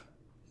group,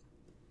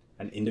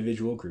 an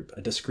individual group,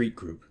 a discrete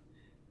group,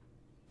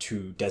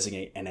 to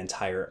designate an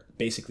entire,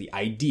 basically,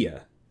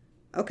 idea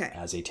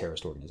as a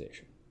terrorist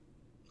organization.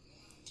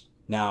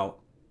 Now,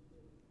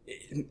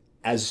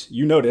 as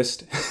you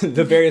noticed,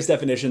 the various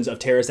definitions of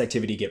terrorist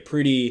activity get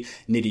pretty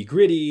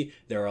nitty-gritty.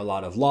 There are a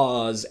lot of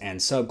laws and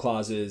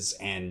subclauses,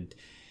 and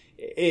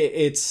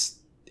it's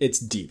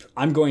deep.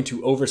 I'm going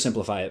to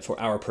oversimplify it for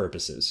our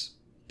purposes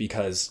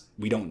because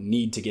we don't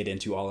need to get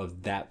into all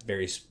of that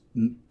very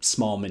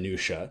small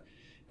minutia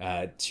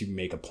to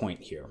make a point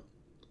here.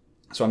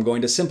 So I'm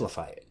going to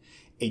simplify it.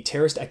 A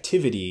terrorist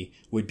activity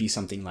would be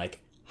something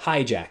like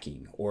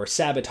hijacking or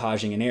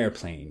sabotaging an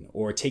airplane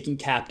or taking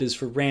captives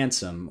for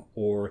ransom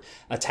or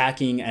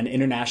attacking an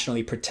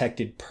internationally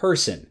protected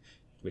person,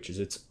 which is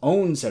its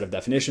own set of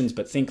definitions,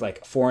 but think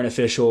like a foreign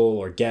official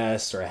or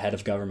guest or a head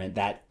of government,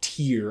 that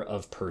tier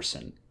of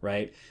person,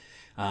 right?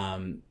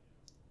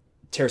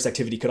 Terrorist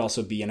activity could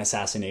also be an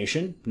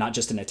assassination, not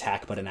just an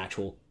attack, but an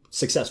actual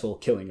successful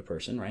killing a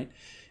person, right?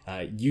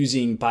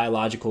 Using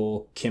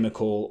biological,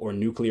 chemical, or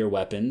nuclear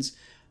weapons,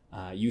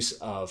 use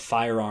of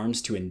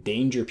firearms to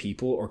endanger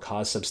people or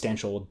cause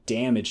substantial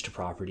damage to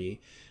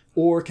property,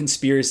 or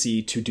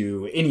conspiracy to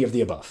do any of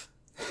the above.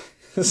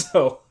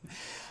 So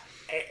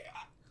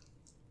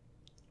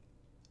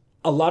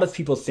a lot of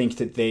people think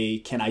that they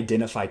can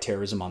identify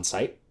terrorism on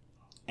sight.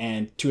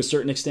 And to a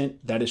certain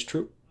extent, that is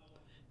true.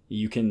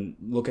 You can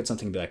look at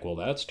something and be like, well,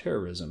 that's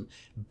terrorism.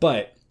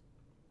 But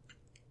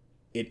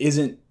it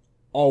isn't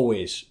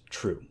always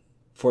true.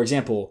 For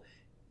example,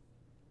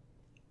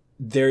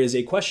 there is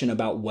a question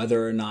about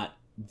whether or not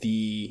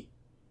the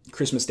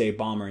Christmas Day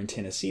bomber in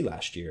Tennessee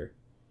last year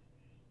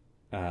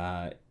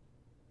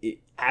it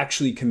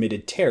actually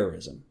committed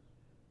terrorism,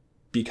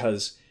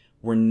 because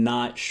we're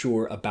not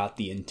sure about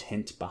the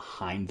intent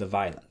behind the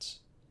violence.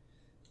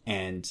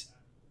 And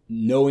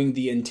knowing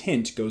the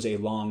intent goes a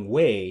long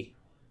way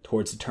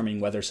towards determining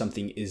whether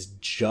something is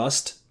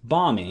just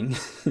bombing,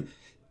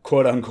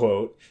 quote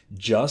unquote,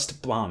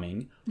 just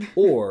bombing,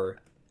 or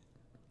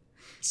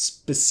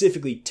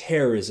specifically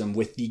terrorism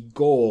with the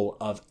goal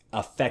of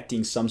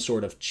affecting some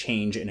sort of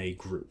change in a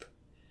group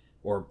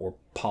or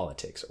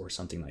politics or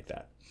something like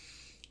that.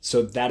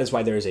 So that is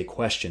why there is a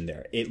question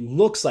there. It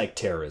looks like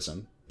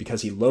terrorism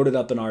because he loaded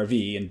up an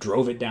RV and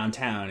drove it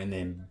downtown and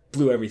then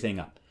blew everything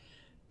up.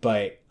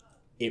 But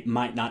it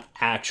might not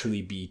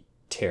actually be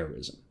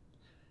terrorism.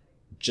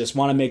 Just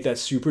want to make that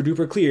super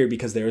duper clear,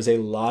 because there is a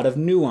lot of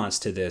nuance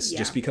to this. Yeah.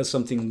 Just because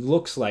something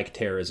looks like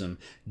terrorism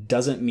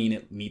doesn't mean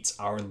it meets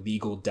our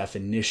legal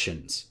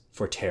definitions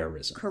for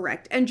terrorism.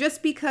 Correct. And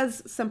just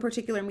because some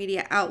particular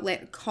media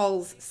outlet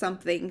calls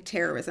something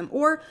terrorism,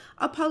 or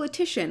a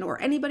politician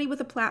or anybody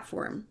with a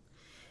platform,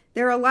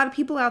 there are a lot of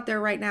people out there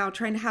right now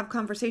trying to have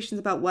conversations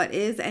about what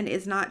is and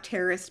is not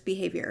terrorist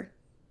behavior.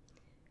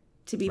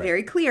 To be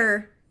very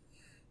clear,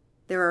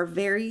 there are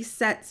very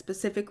set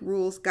specific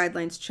rules,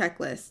 guidelines,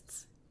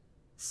 checklists.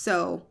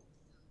 So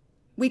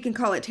we can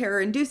call it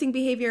terror-inducing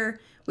behavior,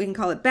 we can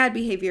call it bad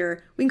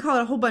behavior, we can call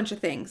it a whole bunch of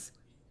things.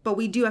 But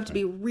we do have to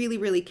be really,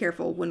 really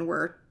careful when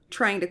we're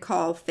trying to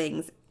call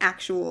things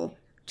actual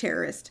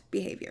terrorist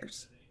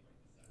behaviors.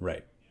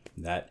 Right.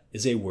 That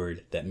is a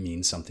word that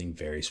means something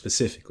very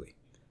specifically.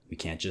 We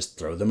can't just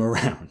throw them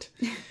around.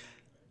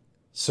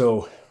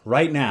 So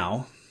right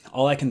now,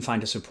 all I can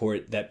find to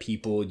support that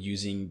people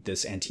using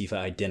this Antifa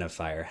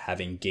identifier have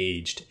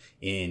engaged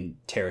in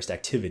terrorist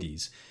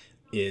activities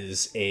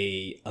is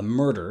a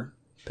murder,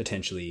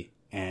 potentially,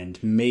 and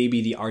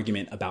maybe the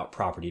argument about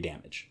property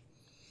damage.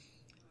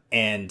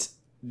 And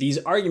these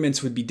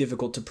arguments would be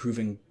difficult to prove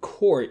in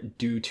court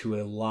due to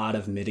a lot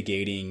of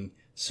mitigating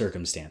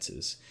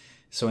circumstances.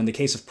 So in the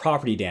case of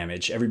property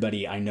damage,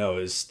 everybody I know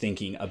is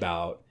thinking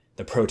about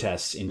the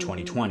protests in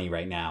 2020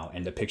 right now,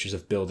 and the pictures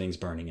of buildings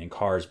burning and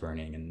cars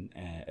burning and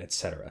et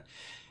cetera.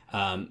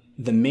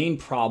 The main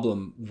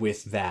problem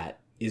with that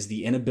is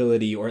the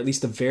inability, or at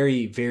least a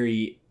very,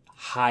 very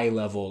high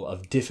level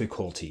of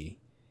difficulty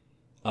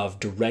of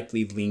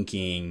directly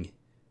linking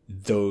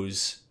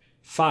those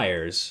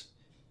fires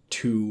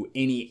to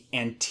any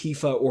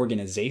Antifa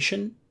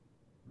organization.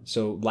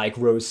 So like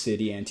Rose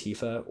City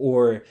Antifa,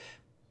 or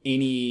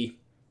any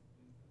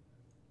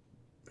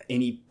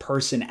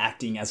person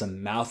acting as a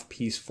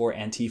mouthpiece for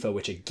Antifa,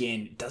 which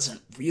again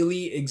doesn't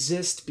really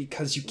exist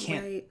because you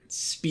can't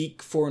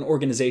speak for an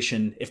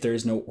organization if there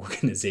is no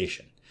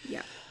organization.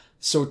 Yeah.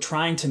 So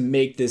trying to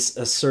make this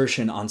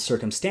assertion on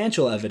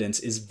circumstantial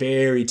evidence is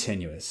very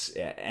tenuous,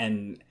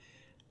 and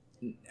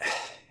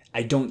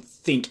I don't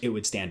think it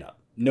would stand up.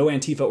 No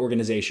Antifa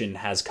organization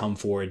has come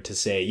forward to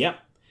say, yep,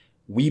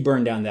 we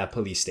burned down that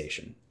police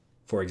station,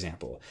 for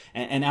example.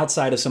 And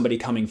outside of somebody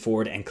coming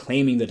forward and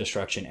claiming the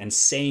destruction and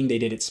saying they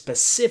did it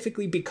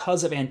specifically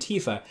because of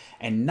Antifa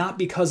and not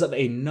because of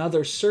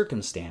another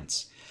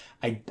circumstance,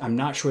 I'm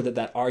not sure that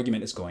that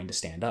argument is going to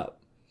stand up.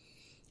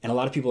 And a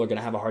lot of people are going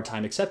to have a hard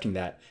time accepting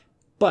that.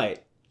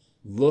 But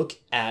look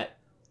at,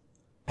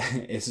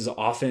 this is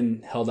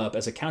often held up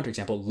as a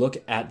counterexample,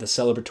 look at the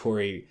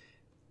celebratory,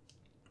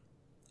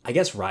 I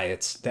guess,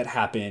 riots that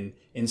happen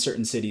in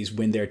certain cities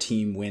when their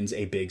team wins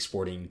a big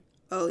sporting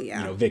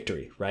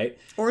victory, right?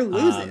 Or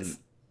loses.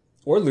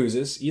 Or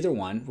loses, either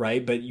one,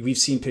 right? But we've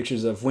seen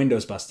pictures of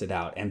windows busted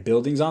out and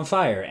buildings on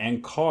fire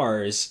and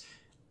cars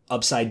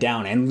upside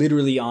down and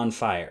literally on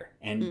fire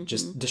and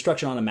just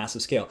destruction on a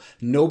massive scale.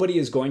 Nobody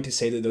is going to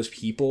say that those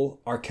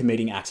people are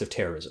committing acts of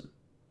terrorism.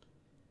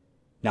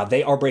 Now,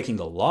 they are breaking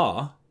the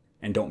law,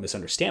 and don't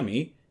misunderstand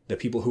me. The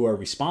people who are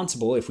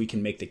responsible, if we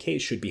can make the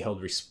case, should be held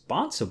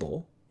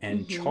responsible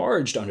and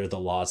charged under the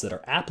laws that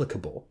are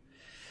applicable.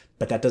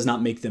 But that does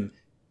not make them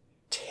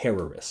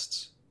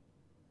terrorists.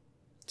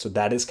 So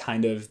that is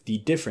kind of the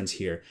difference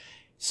here.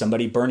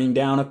 Somebody burning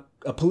down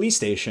a police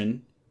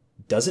station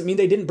doesn't mean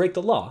they didn't break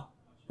the law,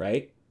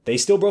 right? They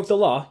still broke the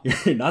law.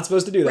 You're not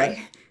supposed to do that. Right.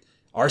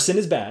 Arson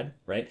is bad,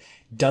 right?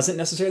 Doesn't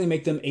necessarily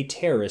make them a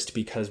terrorist,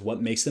 because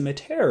what makes them a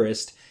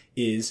terrorist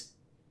is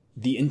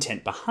the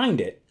intent behind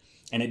it.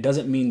 And it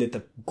doesn't mean that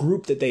the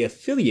group that they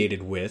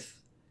affiliated with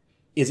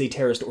is a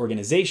terrorist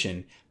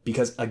organization,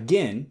 because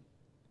again,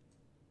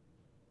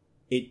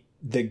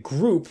 the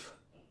group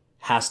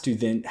has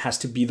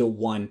to be the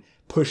one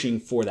pushing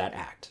for that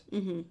act,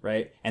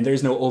 right? And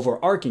there's no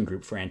overarching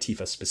group for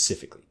Antifa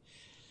specifically.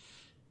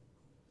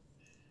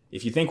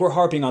 If you think we're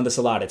harping on this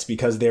a lot, it's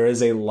because there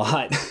is a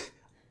lot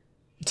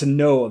to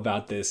know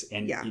about this,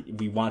 and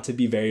we want to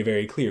be very,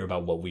 very clear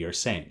about what we are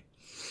saying.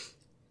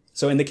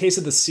 So in the case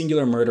of the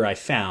singular murder I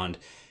found,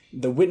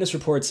 the witness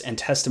reports and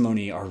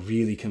testimony are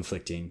really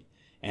conflicting,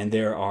 and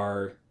there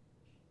are,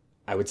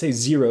 I would say,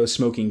 0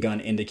 smoking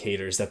gun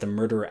indicators that the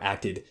murderer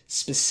acted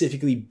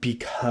specifically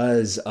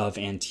because of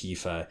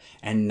Antifa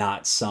and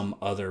not some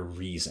other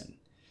reason.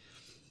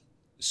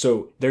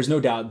 So there's no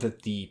doubt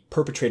that the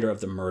perpetrator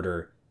of the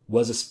murder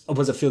was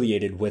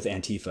affiliated with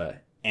Antifa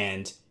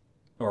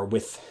or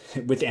with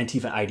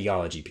Antifa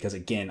ideology, because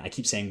again, I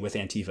keep saying with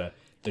Antifa,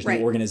 there's no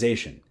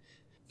organization.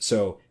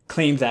 So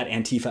claimed that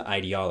Antifa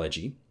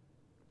ideology,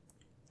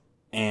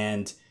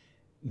 and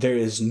there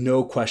is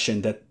no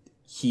question that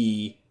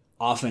he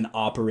often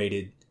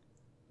operated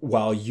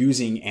while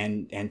using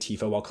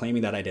Antifa, while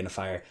claiming that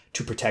identifier,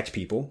 to protect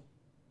people,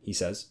 he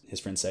says, his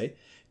friends say,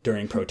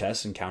 during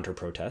protests and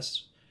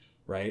counter-protests,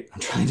 right?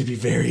 I'm trying to be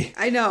very...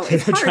 I know,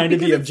 it's hard. Trying to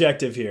be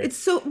objective here. It's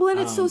so... Well, and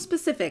it's so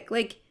specific.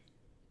 Like,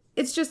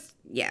 it's just...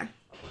 Yeah.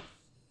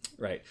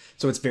 Right.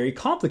 So it's a very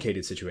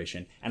complicated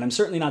situation. And I'm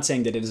certainly not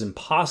saying that it is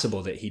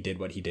impossible that he did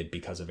what he did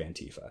because of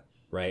Antifa,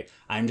 right?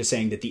 I'm just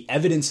saying that the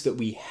evidence that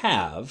we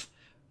have,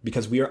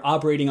 because we are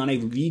operating on a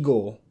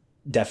legal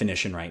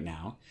definition right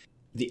now,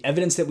 the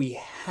evidence that we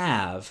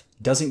have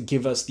doesn't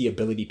give us the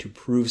ability to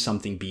prove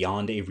something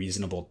beyond a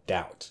reasonable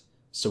doubt.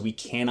 So we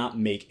cannot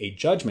make a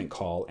judgment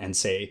call and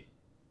say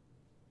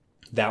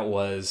that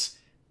was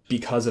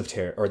because of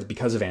terror or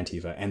because of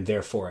Antifa, and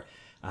therefore,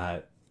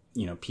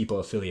 people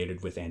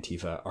affiliated with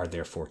Antifa are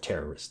therefore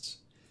terrorists.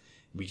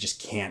 We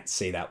just can't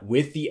say that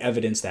with the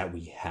evidence that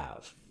we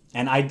have.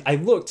 And I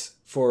looked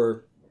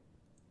for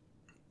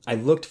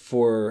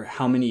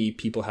how many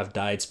people have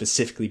died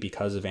specifically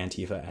because of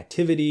Antifa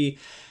activity,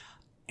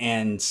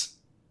 and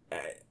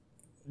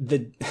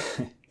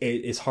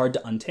it's hard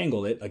to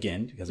untangle it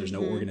again because there's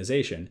no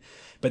organization.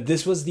 But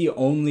this was the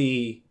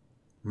only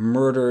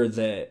murder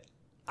that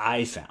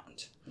I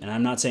found, and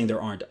I'm not saying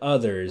there aren't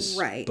others,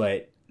 right?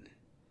 But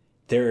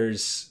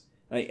there's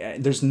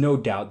no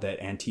doubt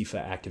that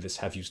Antifa activists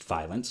have used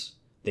violence.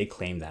 They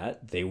claim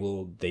that they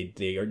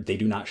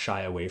do not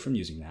shy away from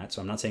using that.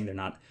 So I'm not saying they're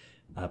not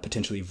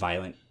potentially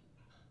violent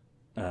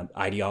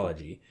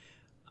ideology.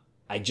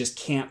 I just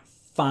can't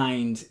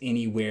find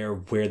anywhere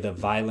where the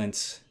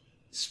violence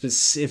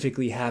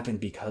specifically happened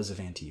because of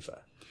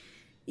Antifa.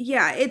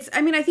 Yeah,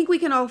 I think we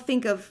can all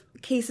think of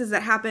cases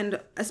that happened,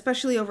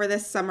 especially over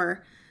this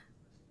summer,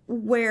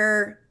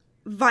 where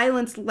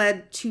violence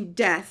led to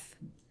death,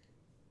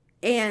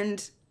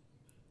 and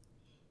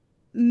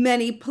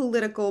many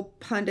political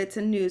pundits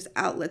and news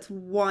outlets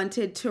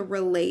wanted to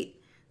relate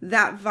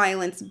that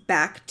violence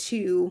back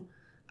to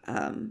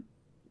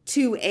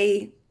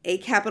a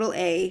capital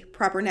A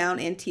proper noun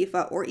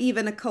Antifa, or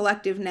even a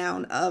collective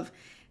noun of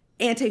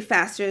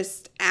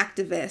anti-fascist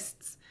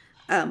activists.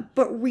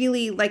 But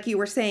really, like you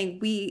were saying,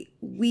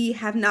 we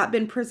have not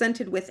been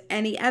presented with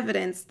any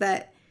evidence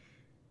that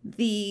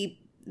the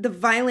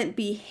violent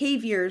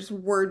behaviors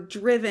were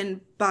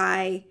driven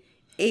by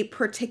a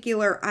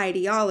particular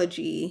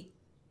ideology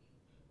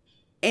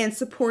and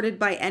supported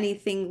by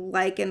anything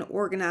like an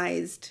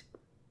organized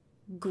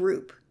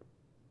group.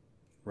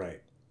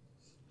 Right.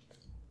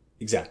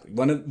 Exactly.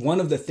 One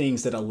of the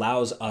things that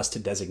allows us to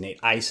designate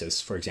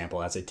ISIS, for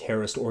example, as a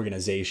terrorist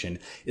organization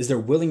is their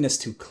willingness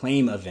to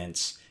claim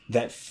events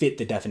that fit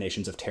the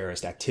definitions of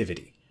terrorist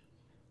activity.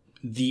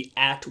 The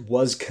act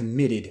was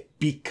committed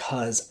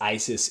because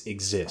ISIS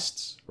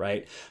exists,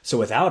 right? So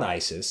without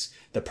ISIS,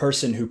 the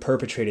person who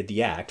perpetrated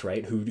the act,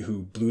 right,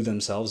 who blew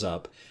themselves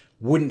up,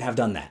 wouldn't have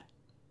done that.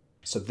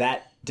 So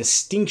that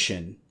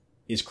distinction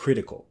is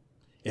critical.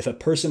 If a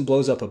person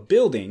blows up a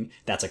building,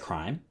 that's a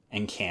crime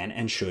and can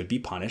and should be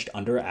punished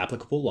under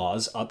applicable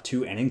laws up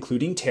to and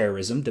including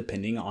terrorism,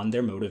 depending on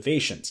their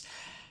motivations.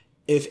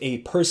 If a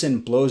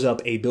person blows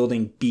up a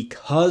building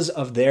because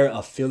of their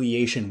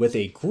affiliation with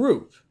a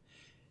group,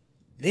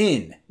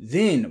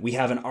 then we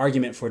have an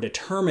argument for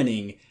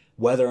determining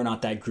whether or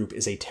not that group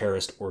is a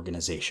terrorist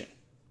organization.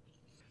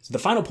 So the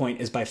final point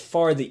is by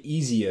far the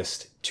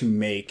easiest to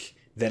make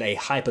that a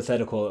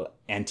hypothetical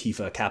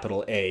Antifa,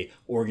 capital A,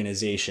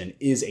 organization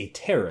is a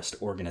terrorist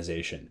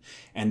organization.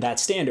 And that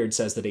standard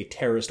says that a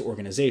terrorist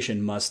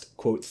organization must,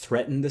 quote,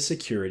 threaten the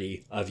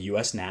security of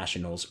U.S.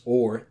 nationals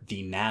or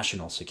the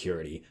national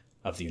security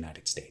of the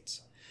United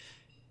States.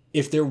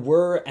 if there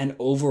were an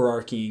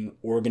overarching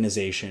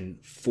organization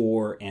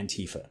for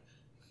Antifa,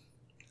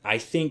 I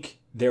think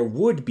there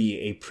would be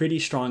a pretty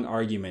strong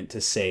argument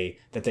to say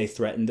that they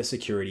threaten the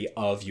security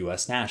of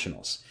U.S.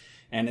 nationals.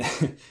 And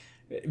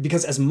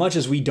because as much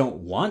as we don't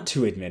want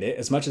to admit it,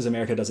 as much as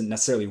America doesn't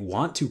necessarily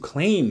want to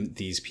claim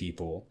these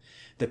people,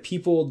 the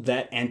people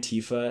that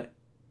Antifa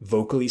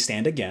vocally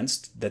stand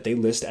against, that they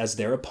list as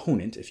their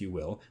opponent, if you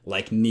will,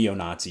 like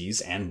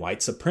neo-Nazis and white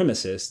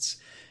supremacists,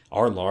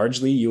 are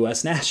largely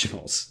U.S.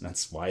 nationals.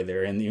 That's why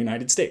they're in the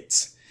United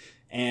States.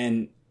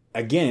 And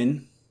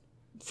again,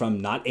 from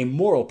not a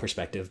moral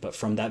perspective, but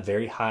from that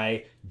very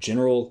high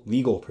general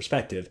legal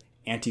perspective,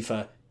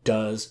 Antifa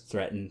does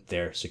threaten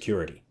their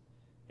security.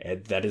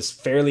 And that is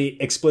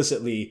fairly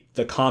explicitly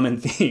the common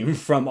theme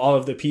from all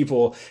of the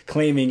people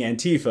claiming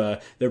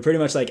Antifa. They're pretty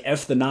much like,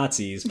 F the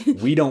Nazis,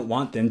 we don't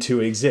want them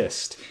to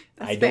exist.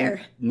 I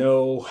don't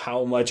know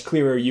how much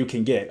clearer you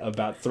can get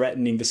about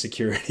threatening the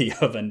security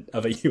of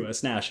a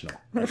U.S. national.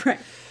 Right.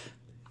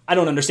 I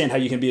don't understand how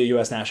you can be a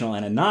U.S. national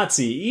and a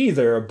Nazi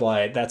either,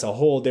 but that's a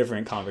whole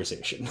different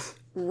conversation.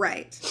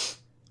 Right.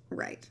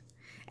 Right.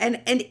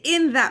 And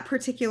in that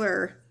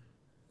particular,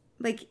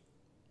 like,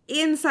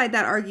 inside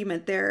that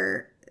argument,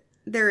 there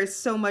is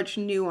so much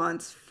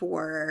nuance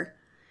for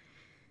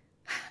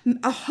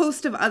a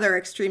host of other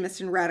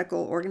extremist and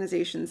radical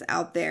organizations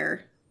out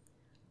there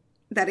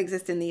that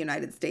exist in the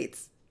United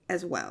States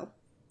as well.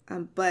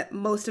 But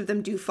most of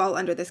them do fall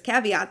under this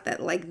caveat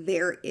that, like,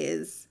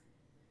 there's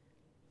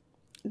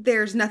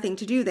nothing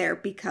to do there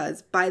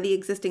because by the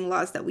existing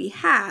laws that we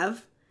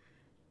have,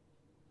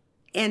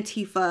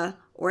 Antifa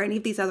or any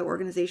of these other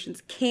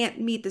organizations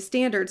can't meet the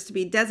standards to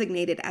be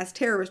designated as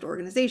terrorist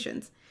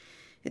organizations.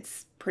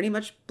 It's pretty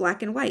much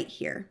black and white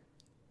here.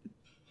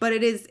 But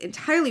it is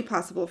entirely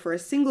possible for a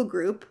single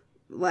group,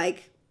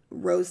 like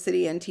Rose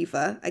City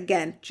Antifa,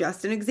 again,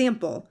 just an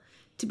example,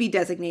 to be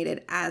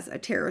designated as a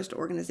terrorist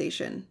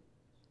organization.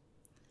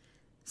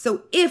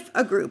 So if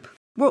a group,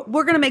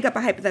 we're going to make up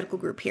a hypothetical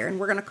group here, and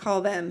we're going to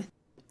call them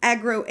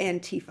Agro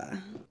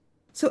Antifa.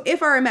 So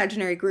if our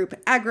imaginary group,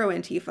 Agro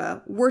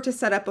Antifa, were to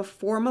set up a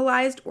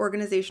formalized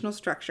organizational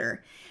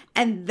structure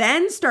and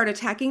then start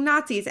attacking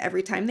Nazis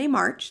every time they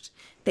marched,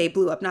 they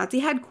blew up Nazi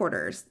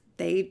headquarters,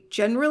 they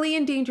generally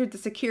endangered the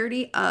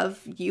security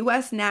of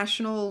U.S.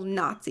 national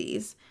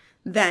Nazis,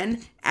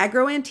 then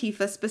Agro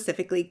Antifa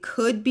specifically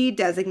could be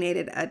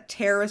designated a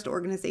terrorist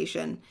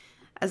organization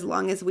as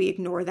long as we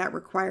ignore that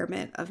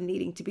requirement of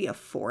needing to be a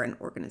foreign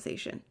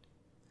organization.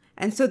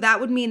 And so that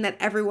would mean that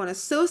everyone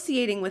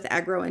associating with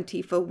Agro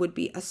Antifa would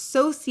be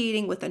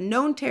associating with a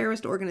known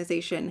terrorist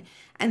organization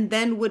and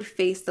then would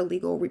face the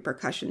legal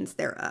repercussions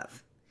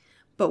thereof.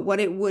 But what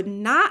it would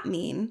not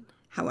mean,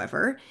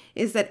 however,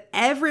 is that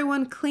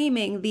everyone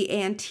claiming the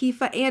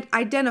Antifa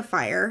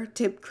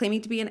identifier,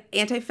 claiming to be an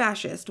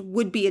anti-fascist,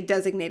 would be a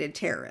designated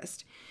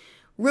terrorist.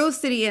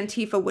 Rose City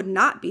Antifa would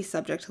not be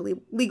subject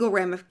to legal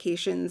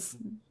ramifications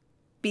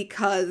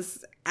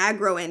because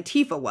Agro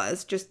Antifa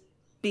was, just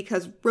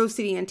because Rose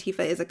City Antifa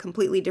is a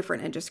completely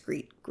different and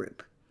discrete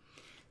group.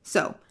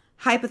 So,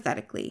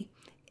 hypothetically,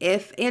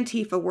 if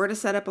Antifa were to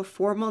set up a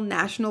formal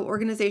national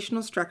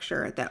organizational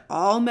structure that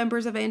all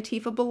members of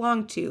Antifa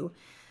belong to,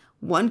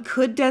 one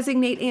could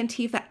designate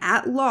Antifa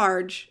at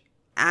large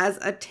as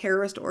a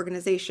terrorist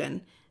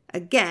organization.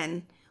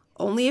 Again,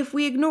 only if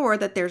we ignore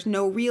that there's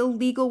no real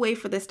legal way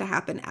for this to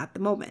happen at the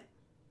moment.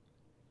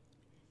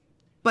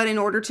 But in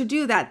order to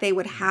do that, they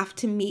would have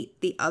to meet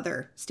the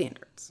other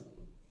standards.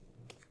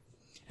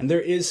 And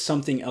there is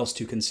something else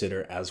to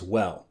consider as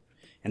well,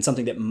 and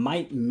something that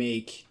might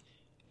make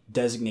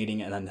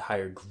designating an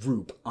entire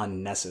group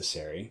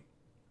unnecessary.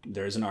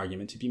 There is an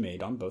argument to be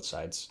made on both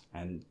sides,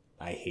 and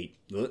I hate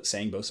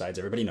saying both sides,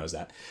 everybody knows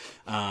that.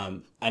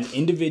 An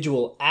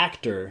individual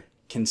actor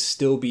can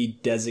still be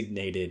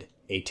designated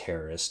a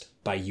terrorist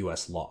by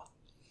U.S. law.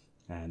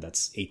 And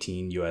that's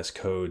 18 U.S.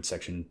 Code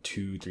section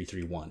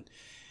 2331.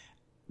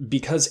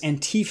 Because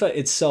Antifa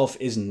itself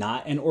is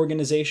not an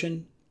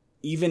organization,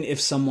 even if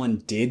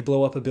someone did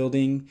blow up a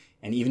building,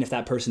 and even if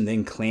that person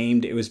then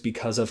claimed it was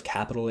because of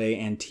capital A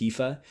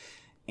Antifa,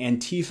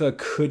 Antifa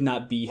could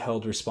not be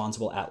held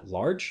responsible at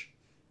large,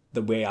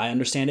 the way I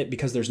understand it,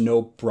 because there's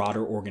no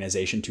broader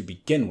organization to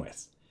begin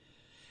with.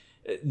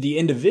 The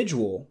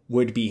individual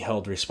would be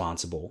held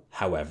responsible,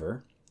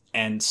 however,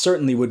 and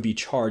certainly would be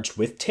charged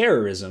with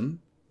terrorism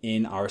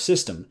in our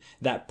system.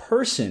 That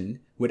person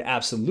would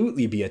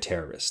absolutely be a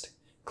terrorist.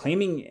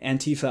 Claiming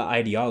Antifa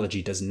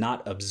ideology does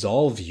not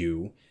absolve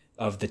you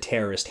of the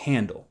terrorist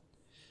handle.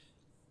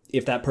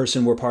 If that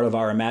person were part of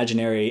our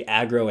imaginary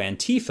Agro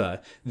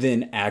Antifa,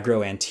 then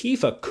Agro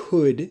Antifa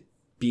could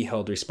be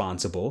held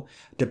responsible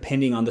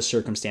depending on the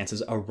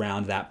circumstances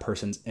around that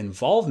person's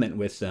involvement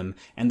with them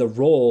and the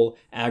role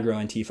Agro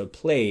Antifa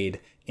played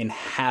in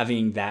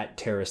having that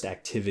terrorist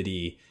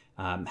activity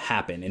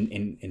happen,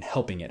 in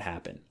helping it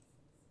happen.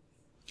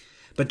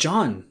 But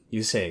John,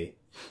 you say,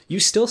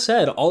 you still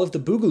said all of the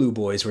Boogaloo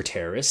Boys were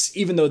terrorists,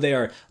 even though they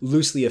are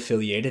loosely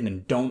affiliated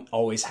and don't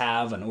always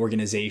have an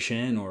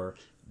organization or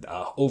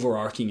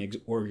overarching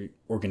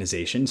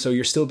organization, so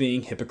you're still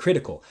being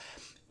hypocritical.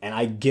 And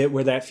I get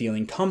where that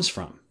feeling comes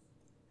from.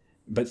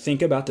 But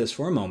think about this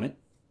for a moment.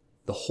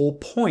 The whole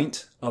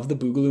point of the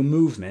Boogaloo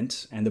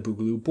movement and the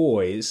Boogaloo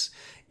Boys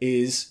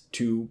is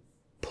to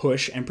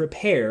push and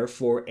prepare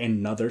for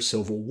another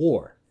civil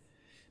war.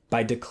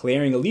 By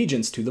declaring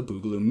allegiance to the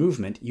Boogaloo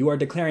movement, you are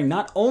declaring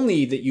not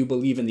only that you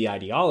believe in the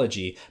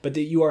ideology, but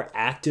that you are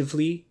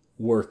actively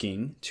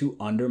working to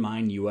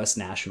undermine U.S.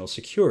 national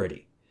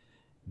security.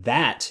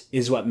 That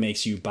is what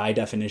makes you, by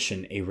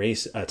definition, a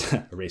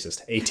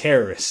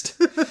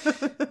terrorist.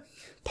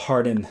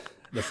 Pardon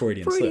the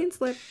Freudian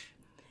slip.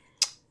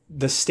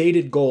 The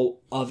stated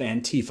goal of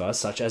Antifa,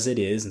 such as it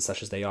is and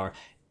such as they are,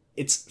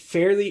 it's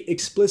fairly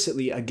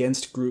explicitly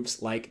against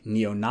groups like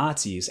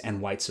neo-Nazis and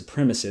white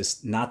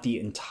supremacists, not the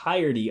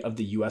entirety of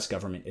the U.S.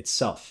 government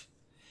itself.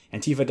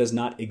 Antifa does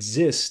not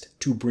exist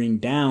to bring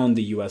down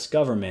the U.S.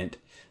 government,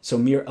 so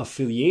mere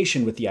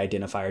affiliation with the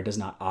identifier does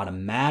not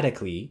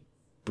automatically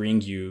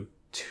bring you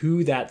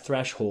to that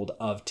threshold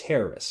of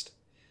terrorist.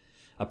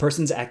 A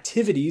person's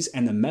activities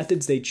and the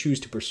methods they choose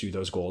to pursue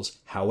those goals,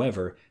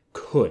 however,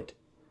 could.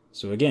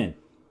 So again,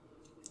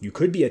 you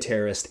could be a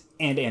terrorist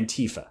and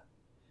Antifa,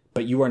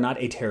 but you are not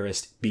a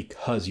terrorist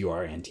because you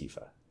are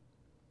Antifa.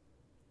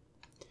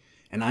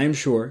 And I am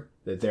sure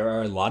that there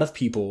are a lot of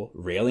people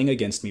railing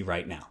against me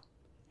right now.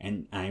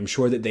 And I am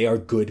sure that they are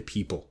good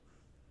people.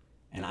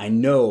 And I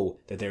know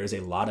that there is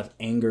a lot of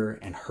anger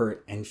and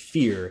hurt and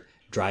fear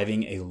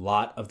driving a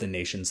lot of the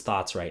nation's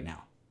thoughts right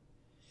now.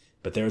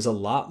 But there's a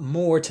lot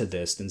more to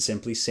this than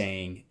simply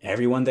saying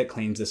everyone that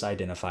claims this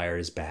identifier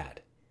is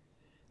bad.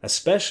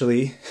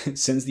 Especially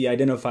since the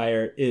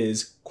identifier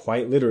is,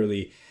 quite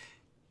literally,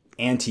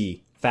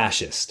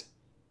 anti-fascist.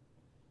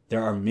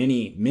 There are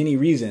many, many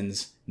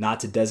reasons not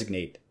to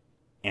designate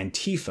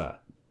Antifa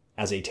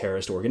as a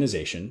terrorist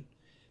organization.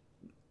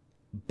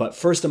 But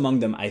first among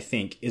them, I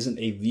think, isn't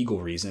a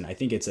legal reason. I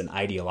think it's an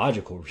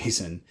ideological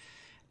reason.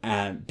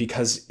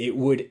 Because it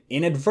would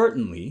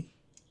inadvertently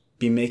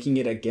be making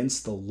it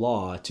against the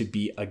law to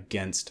be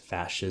against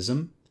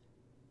fascism.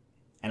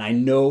 And I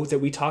know that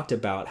we talked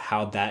about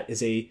how that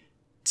is a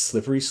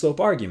slippery slope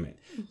argument.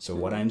 So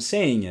what I'm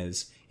saying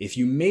is, if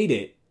you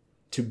made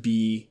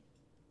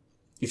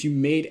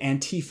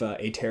Antifa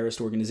a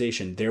terrorist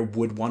organization, there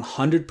would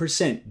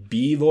 100%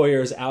 be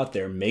lawyers out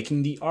there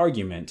making the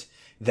argument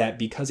that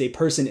because a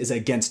person is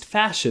against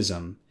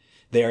fascism,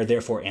 they are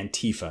therefore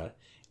Antifa,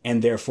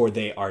 and therefore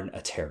they are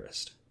a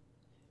terrorist.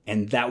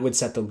 And that would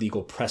set the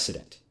legal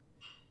precedent.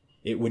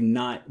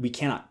 We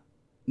cannot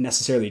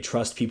necessarily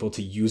trust people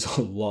to use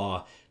a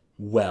law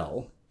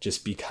well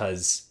just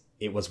because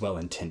it was well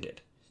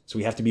intended. So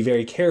we have to be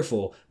very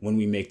careful when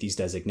we make these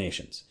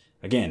designations.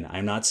 Again,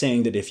 I'm not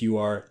saying that if you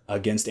are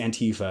against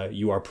Antifa,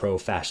 you are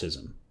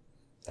pro-fascism.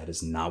 That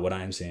is not what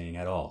I'm saying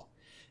at all.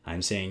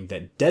 I'm saying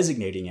that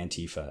designating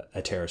Antifa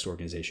a terrorist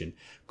organization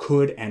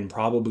could and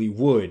probably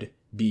would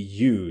be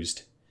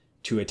used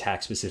to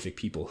attack specific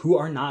people who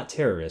are not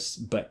terrorists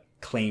but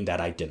claim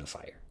that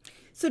identifier.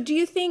 So do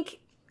you think,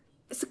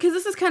 because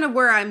this is kind of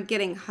where I'm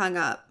getting hung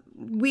up.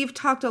 We've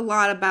talked a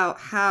lot about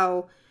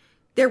how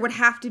there would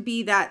have to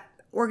be that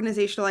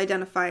organizational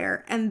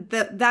identifier, and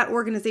that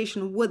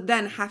organization would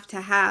then have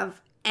to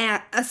have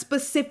a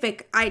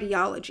specific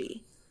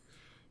ideology.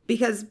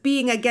 Because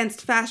being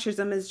against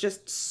fascism is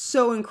just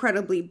so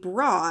incredibly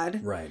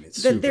broad, right?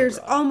 It's that there's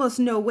broad. Almost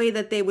no way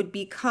that they would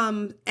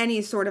become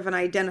any sort of an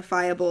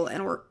identifiable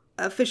and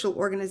official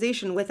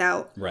organization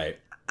without right.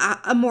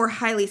 a more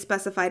highly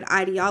specified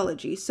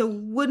ideology. So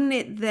wouldn't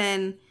it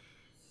then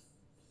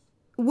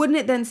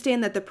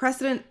stand that the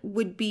precedent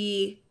would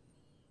be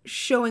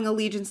showing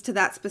allegiance to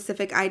that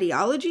specific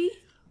ideology?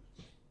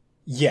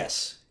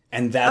 Yes,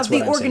 and that's of what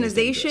the I'm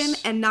organization, saying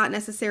is and not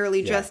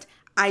necessarily just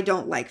I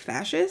don't like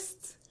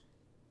fascists.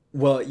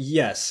 Well,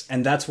 yes,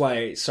 and that's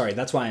why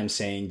I'm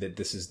saying that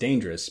this is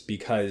dangerous,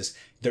 because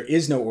there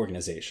is no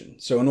organization.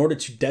 So in order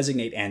to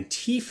designate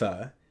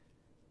Antifa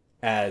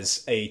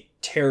as a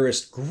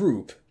terrorist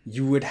group,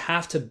 you would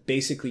have to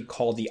basically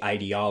call the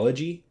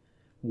ideology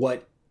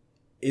what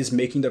is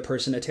making the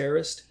person a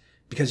terrorist,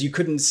 because you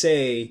couldn't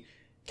say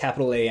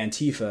capital A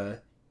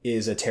Antifa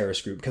is a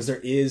terrorist group, because there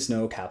is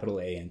no capital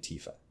A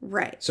Antifa.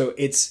 Right. So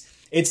it's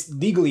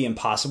legally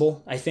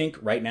impossible, I think,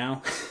 right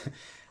now.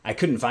 I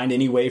couldn't find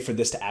any way for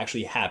this to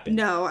actually happen.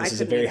 No, this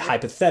is a very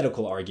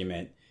hypothetical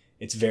argument.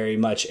 It's very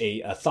much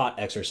a thought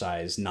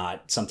exercise,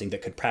 not something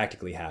that could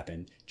practically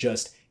happen.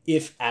 Just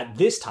if at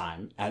this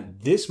time,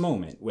 at this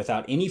moment,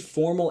 without any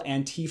formal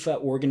Antifa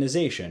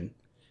organization,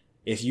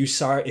 if you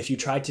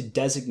tried to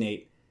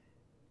designate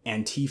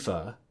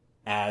Antifa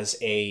as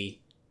a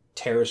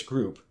terrorist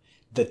group,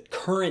 the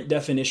current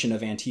definition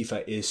of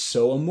Antifa is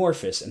so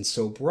amorphous and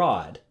so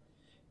broad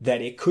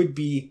that it could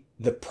be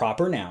the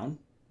proper noun,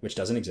 which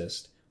doesn't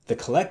exist, the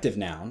collective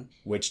noun,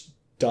 which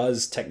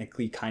does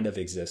technically kind of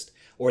exist,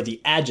 or the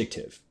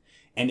adjective.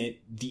 And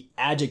the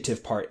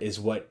adjective part is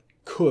what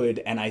could,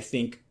 and I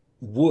think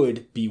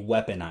would, be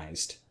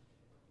weaponized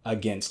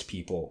against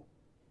people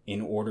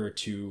in order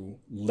to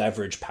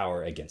leverage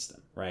power against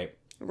them, right?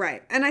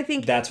 Right. And I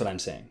think that's what I'm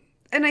saying.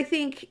 And I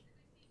think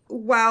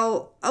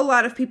while a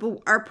lot of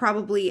people are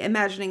probably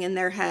imagining in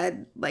their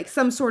head like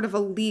some sort of a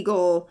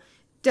legal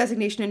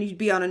designation and you'd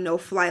be on a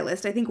no-fly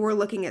list, I think we're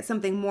looking at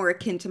something more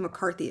akin to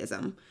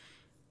McCarthyism,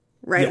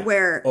 right? Yeah.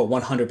 Where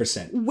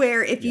 100%.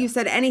 Where if you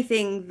said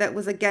anything that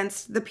was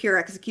against the pure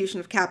execution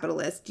of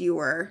capitalists, you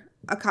were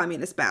a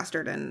communist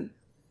bastard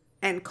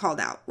and called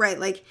out, right?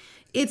 Like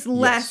it's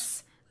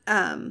less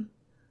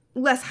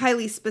less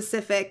highly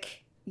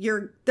specific.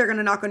 They're going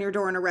to knock on your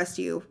door and arrest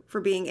you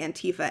for being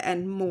Antifa,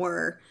 and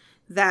more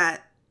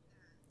that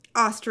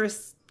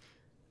ostracizing.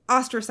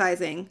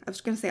 I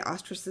was going to say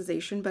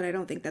ostracization, but I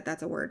don't think that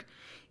that's a word.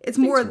 It's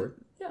more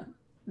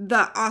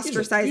the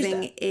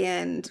ostracizing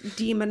and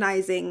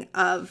demonizing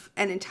of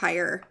an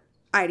entire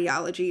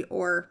ideology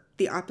or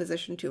the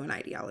opposition to an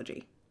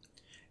ideology.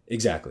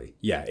 Exactly.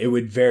 Yeah, it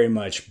would very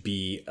much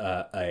be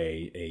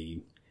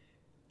a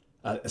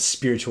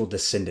spiritual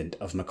descendant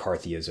of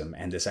McCarthyism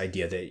and this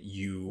idea that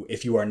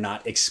if you are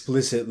not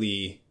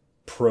explicitly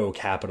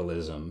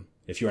pro-capitalism,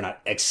 if you are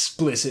not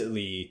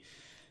explicitly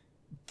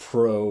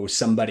pro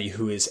somebody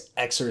who is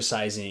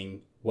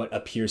exercising what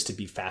appears to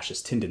be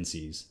fascist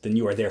tendencies, then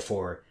you are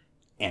therefore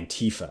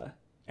Antifa,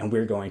 and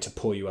we're going to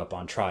pull you up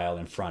on trial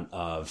in front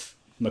of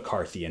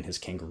McCarthy and his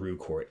kangaroo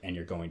court, and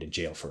you're going to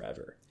jail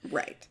forever.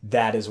 Right.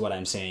 That is what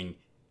I'm saying.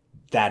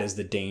 That is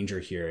the danger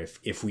here.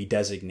 If we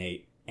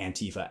designate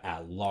Antifa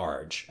at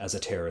large as a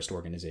terrorist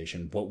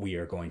organization, what we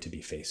are going to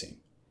be facing.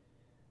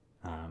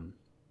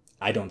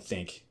 I don't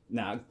think,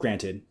 now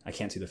granted, I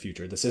can't see the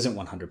future. This isn't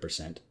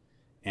 100%.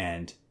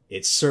 And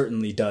it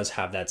certainly does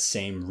have that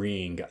same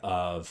ring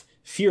of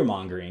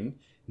fear-mongering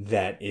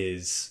that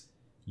is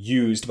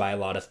used by a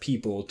lot of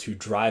people to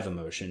drive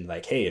emotion.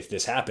 Like, hey, if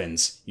this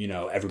happens,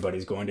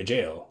 everybody's going to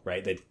jail,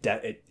 right?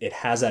 It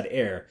has that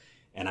air.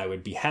 And I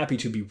would be happy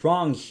to be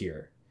wrong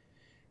here.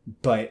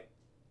 But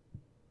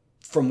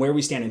from where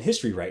we stand in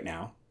history right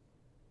now,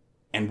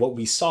 and what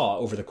we saw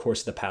over the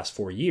course of the past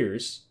 4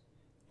 years,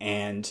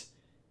 and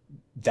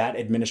that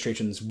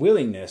administration's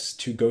willingness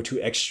to go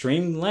to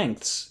extreme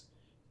lengths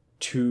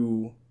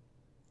to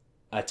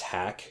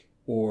attack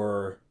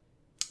or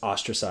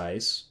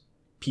ostracize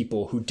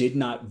people who did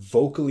not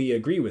vocally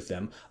agree with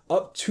them,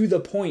 up to the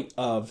point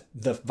of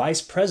the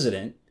vice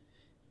president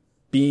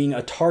being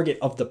a target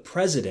of the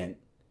president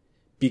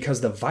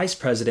because the vice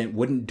president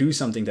wouldn't do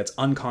something that's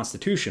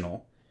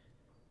unconstitutional,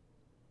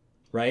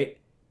 right?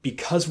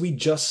 Because we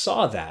just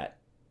saw that,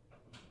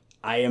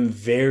 I am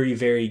very,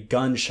 very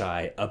gun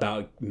shy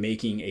about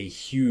making a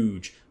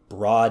huge,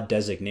 broad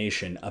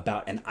designation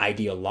about an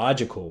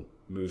ideological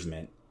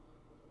movement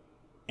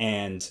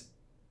and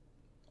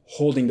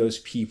holding those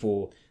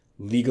people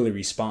legally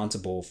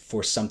responsible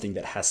for something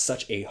that has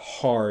such a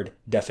hard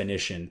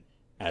definition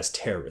as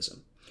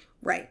terrorism.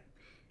 Right.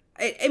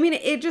 I mean,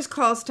 it just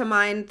calls to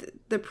mind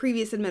the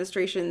previous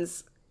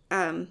administration's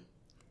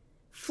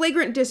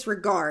flagrant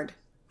disregard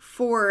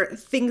for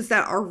things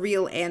that are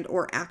real and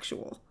or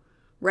actual,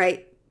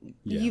 right?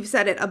 Yeah. You've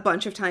said it a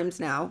bunch of times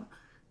now.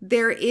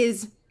 There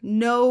is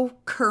no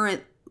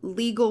current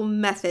legal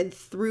method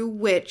through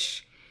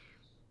which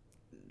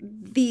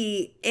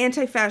the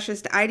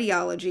anti-fascist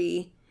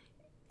ideology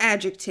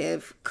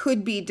adjective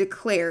could be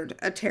declared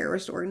a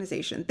terrorist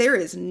organization. There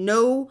is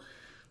no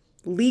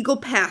legal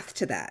path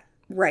to that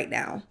right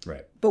now.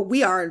 Right. But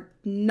we are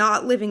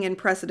not living in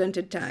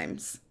precedented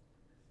times.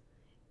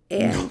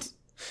 And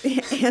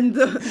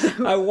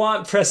I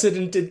want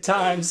precedented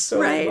times so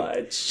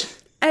much.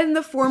 And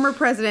the former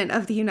president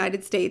of the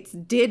United States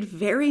did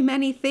very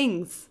many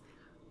things,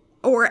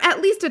 or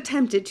at least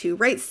attempted to,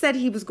 right? Said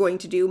he was going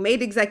to do,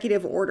 made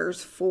executive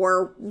orders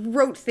for,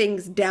 wrote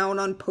things down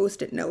on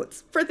Post-it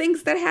notes for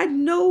things that had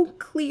no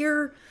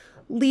clear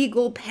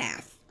legal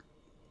path.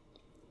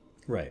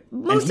 Right.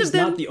 And he's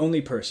not the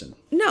only person.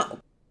 No.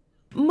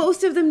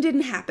 Most of them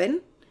didn't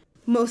happen.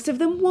 Most of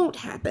them won't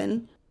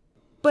happen.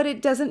 But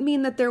it doesn't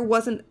mean that there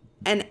wasn't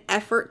an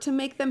effort to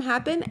make them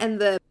happen. And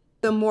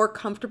the more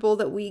comfortable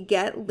that we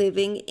get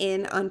living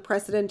in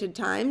unprecedented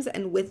times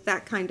and with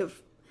that kind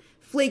of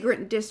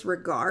flagrant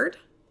disregard,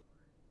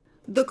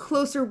 the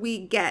closer we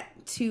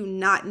get to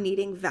not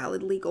needing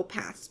valid legal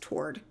paths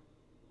toward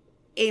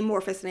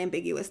amorphous and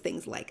ambiguous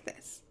things like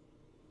this.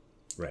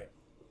 Right.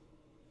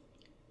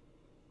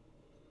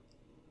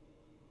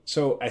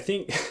 So I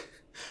think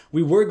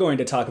we were going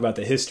to talk about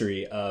the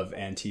history of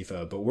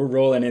Antifa, but we're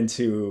rolling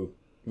into...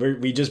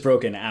 We just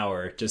broke an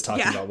hour just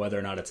talking about whether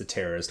or not it's a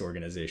terrorist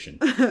organization.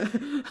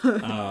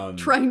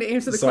 Trying to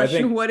answer the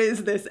question, what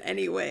is this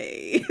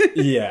anyway?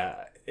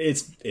 Yeah,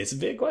 it's a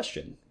big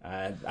question.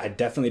 I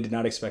definitely did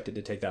not expect it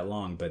to take that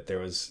long, but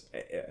there's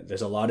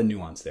a lot of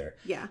nuance there.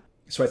 Yeah.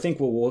 So I think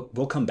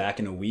we'll come back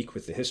in a week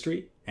with the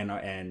history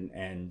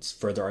and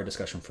further our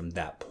discussion from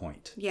that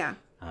point. Yeah.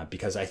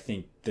 Because I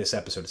think this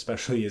episode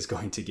especially is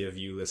going to give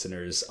you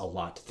listeners a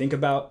lot to think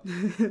about.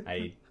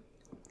 I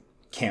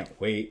can't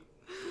wait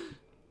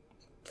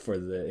for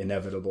the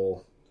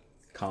inevitable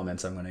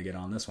comments I'm going to get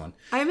on this one.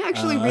 I'm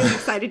actually really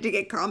excited to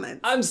get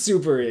comments. I'm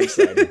super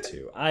excited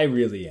too. I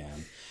really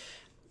am.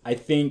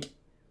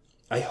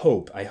 I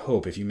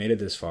hope if you made it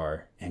this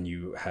far and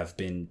you have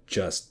been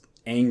just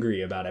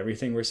angry about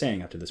everything we're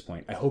saying up to this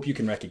point, I hope you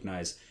can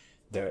recognize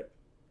that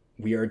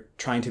we are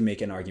trying to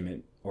make an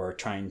argument or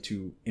trying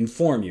to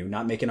inform you,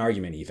 not make an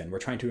argument even. We're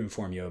trying to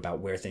inform you about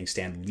where things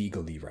stand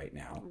legally right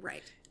now.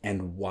 Right.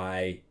 And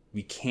why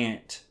we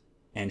can't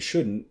and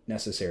shouldn't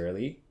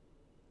necessarily,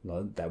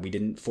 well, that we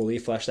didn't fully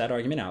flesh that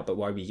argument out, but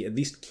why we at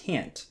least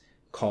can't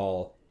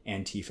call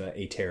Antifa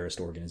a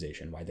terrorist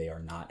organization, why they are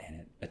not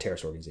a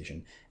terrorist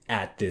organization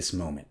at this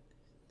moment.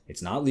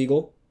 It's not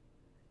legal,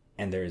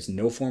 and there is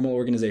no formal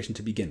organization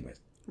to begin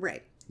with.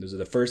 Right. Those are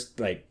the first,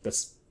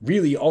 that's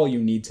really all you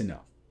need to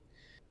know.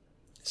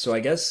 So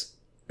I guess,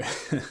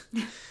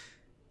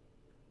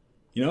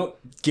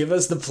 give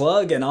us the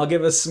plug and I'll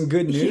give us some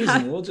good news,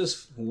 and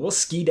we'll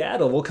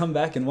skedaddle. We'll come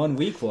back in 1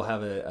 week. We'll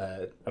have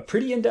a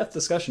pretty in-depth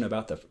discussion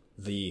about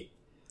the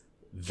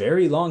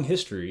very long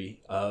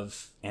history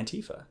of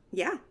Antifa.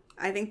 Yeah.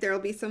 I think there'll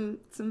be some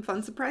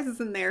fun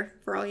surprises in there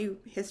for all you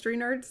history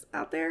nerds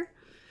out there.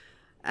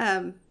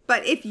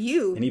 But if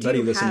you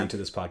anybody listening to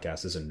this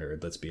podcast is a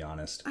nerd, let's be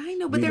honest. I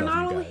know, but they're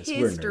not all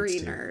history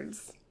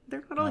nerds.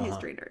 They're not all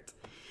history nerds.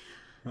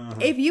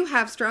 If you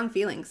have strong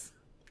feelings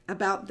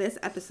about this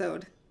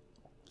episode,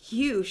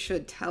 you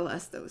should tell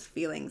us those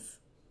feelings.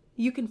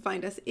 You can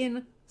find us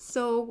in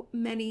so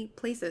many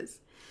places.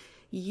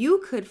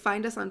 You could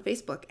find us on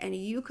Facebook and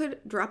you could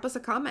drop us a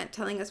comment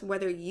telling us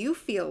whether you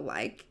feel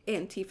like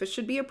Antifa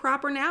should be a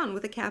proper noun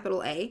with a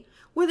capital A,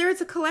 whether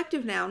it's a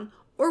collective noun,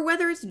 or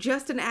whether it's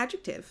just an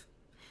adjective.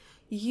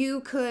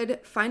 You could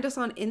find us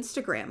on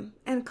Instagram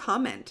and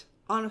comment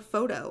on a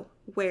photo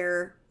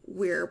where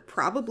we're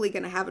probably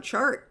going to have a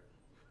chart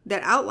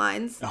that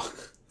outlines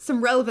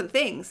some relevant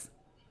things.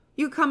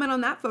 You could comment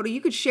on that photo.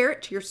 You could share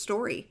it to your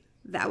story.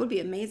 That would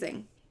be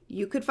amazing.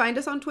 You could find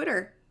us on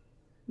Twitter,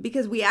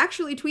 because we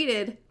actually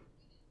tweeted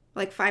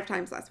 5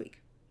 times last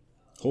week.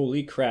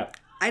 Holy crap.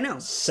 I know.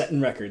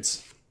 Setting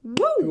records.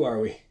 Woo! Who are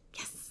we?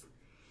 Yes.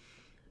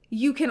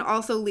 You can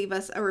also leave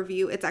us a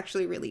review. It's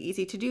actually really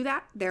easy to do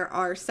that. There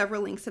are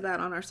several links to that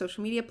on our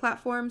social media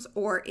platforms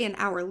or in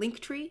our link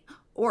tree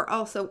or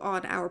also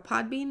on our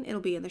Podbean.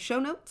 It'll be in the show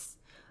notes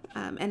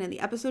and in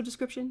the episode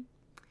description.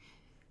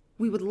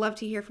 We would love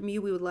to hear from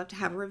you. We would love to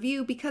have a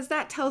review because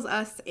that tells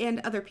us and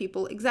other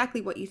people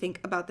exactly what you think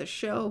about this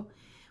show.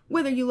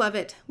 Whether you love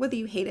it, whether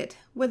you hate it,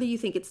 whether you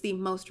think it's the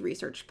most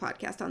researched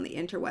podcast on the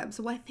interwebs.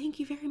 Why, thank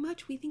you very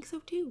much. We think so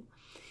too.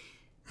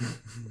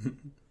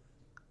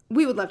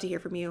 We would love to hear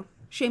from you.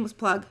 Shameless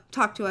plug.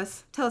 Talk to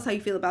us. Tell us how you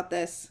feel about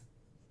this.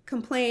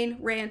 Complain,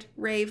 rant,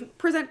 rave,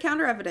 present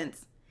counter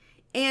evidence.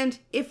 And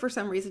if for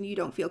some reason you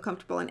don't feel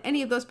comfortable on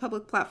any of those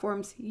public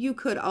platforms, you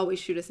could always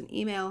shoot us an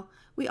email.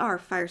 We are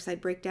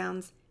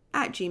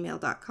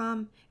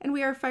firesidebreakdowns@gmail.com. And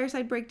we are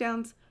Fireside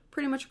Breakdowns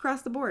pretty much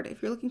across the board.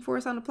 If you're looking for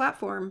us on a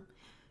platform,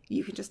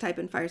 you can just type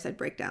in Fireside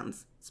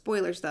Breakdowns.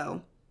 Spoilers,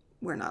 though,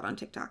 we're not on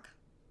TikTok.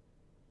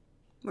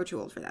 We're too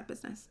old for that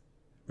business.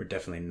 We're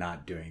definitely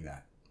not doing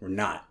that. We're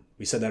not.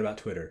 We said that about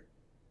Twitter,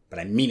 but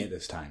I mean it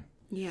this time.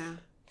 Yeah.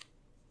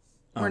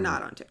 We're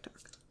not on TikTok.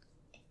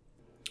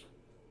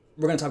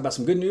 We're going to talk about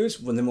some good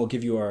news, and then we'll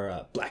give you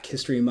our Black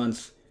History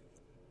Month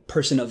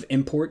person of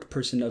import,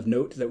 person of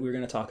note that we're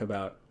going to talk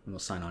about, and we'll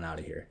sign on out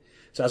of here.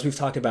 So as we've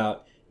talked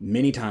about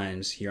many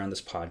times here on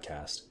this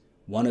podcast,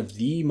 one of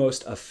the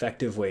most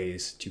effective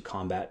ways to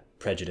combat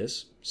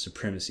prejudice,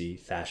 supremacy,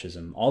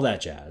 fascism, all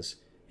that jazz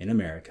in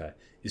America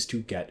is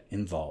to get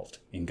involved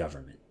in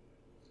government.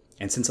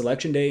 And since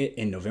Election Day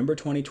in November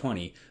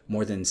 2020,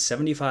 more than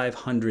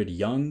 7,500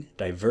 young,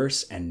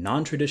 diverse, and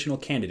non-traditional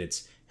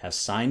candidates have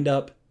signed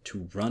up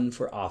to run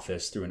for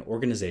office through an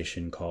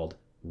organization called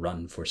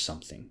Run for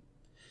Something.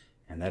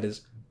 And that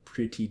is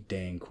pretty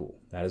dang cool.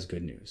 That is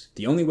good news.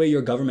 The only way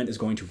your government is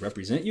going to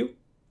represent you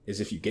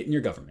is if you get in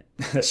your government.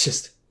 That's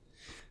just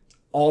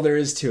all there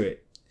is to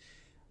it.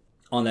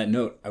 On that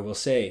note, I will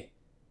say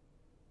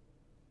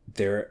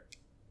there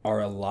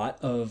are a lot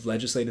of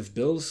legislative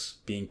bills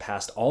being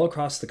passed all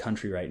across the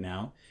country right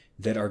now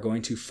that are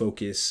going to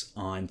focus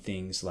on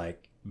things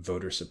like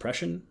voter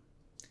suppression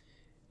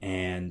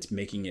and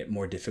making it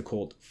more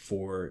difficult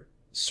for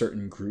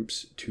certain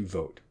groups to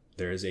vote.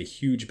 There is a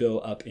huge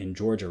bill up in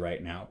Georgia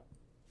right now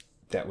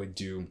that would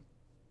do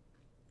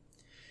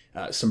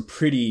some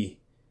pretty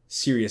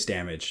serious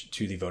damage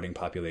to the voting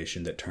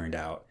population that turned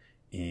out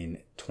in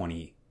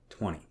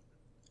 2020.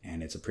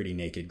 And it's a pretty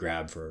naked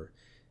grab for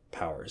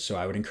power. So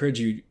I would encourage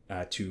you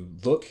to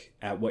look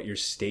at what your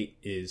state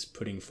is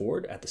putting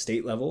forward at the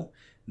state level,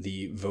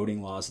 the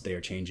voting laws that they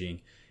are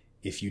changing.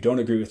 If you don't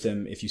agree with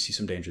them, if you see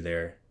some danger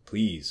there,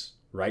 please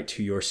write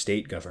to your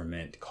state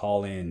government,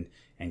 call in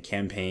and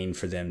campaign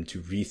for them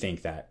to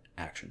rethink that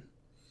action.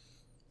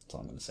 That's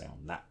all I'm going to say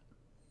on that.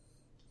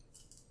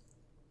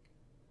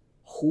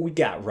 Who we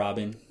got,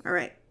 Robin? All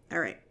right.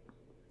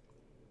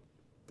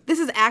 This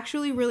is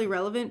actually really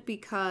relevant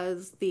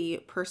because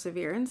the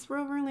Perseverance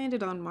rover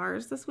landed on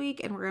Mars this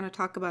week, and we're going to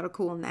talk about a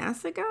cool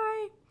NASA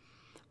guy.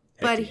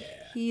 But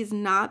he's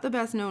not the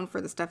best known for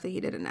the stuff that he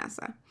did at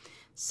NASA.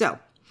 So,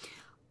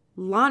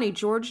 Lonnie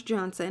George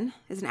Johnson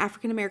is an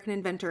African-American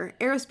inventor,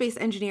 aerospace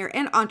engineer,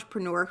 and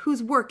entrepreneur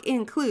whose work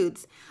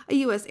includes a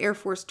U.S. Air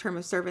Force term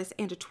of service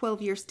and a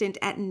 12-year stint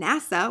at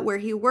NASA, where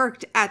he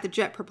worked at the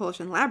Jet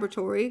Propulsion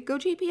Laboratory. Go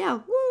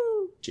JPL.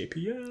 Woo!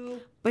 JPL.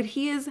 But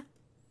he is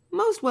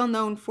most well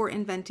known for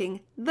inventing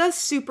the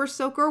Super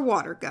Soaker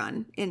water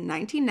gun in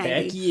 1990.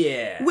 Heck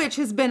yeah. Which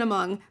has been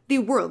among the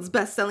world's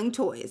best-selling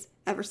toys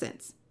ever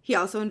since. He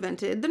also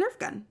invented the Nerf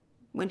gun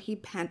when he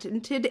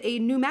patented a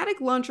pneumatic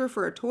launcher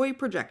for a toy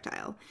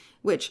projectile,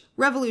 which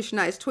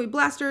revolutionized toy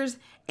blasters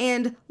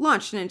and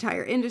launched an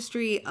entire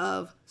industry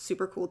of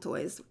super cool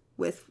toys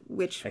with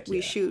which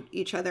we shoot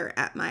each other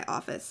at my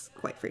office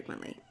quite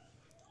frequently.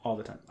 All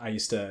the time.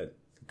 A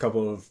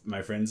couple of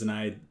my friends and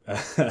I...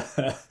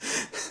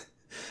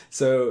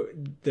 So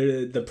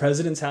the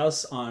president's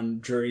house on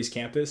Drury's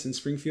campus in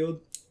Springfield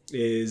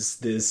is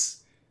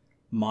this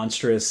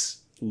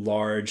monstrous,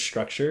 large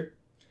structure.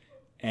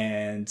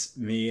 And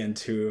me and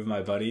two of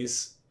my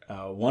buddies,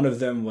 one of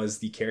them was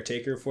the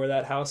caretaker for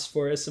that house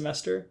for a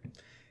semester,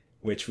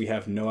 which we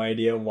have no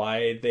idea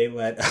why they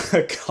let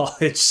a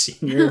college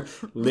senior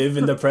live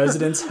in the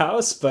president's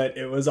house, but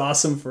it was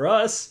awesome for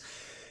us.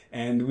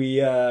 And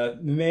we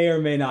may or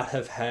may not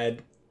have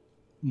had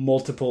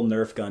multiple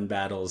Nerf gun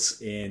battles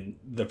in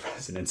the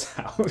president's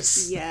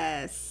house.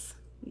 Yes.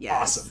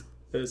 Awesome.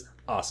 It was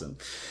awesome.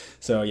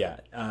 So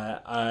yeah,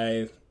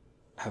 I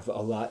have a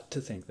lot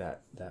to thank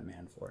that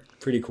man for.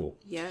 Pretty cool.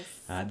 Yes.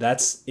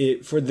 That's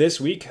it for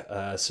this week.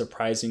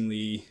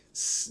 Surprisingly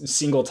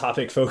single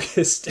topic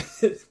focused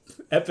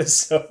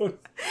episode.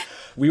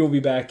 We will be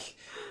back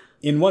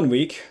in 1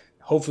 week.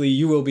 Hopefully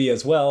you will be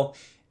as well.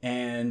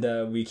 And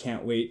we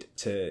can't wait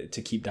to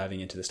keep diving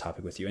into this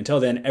topic with you.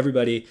 Until then,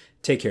 everybody,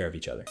 take care of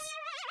each other.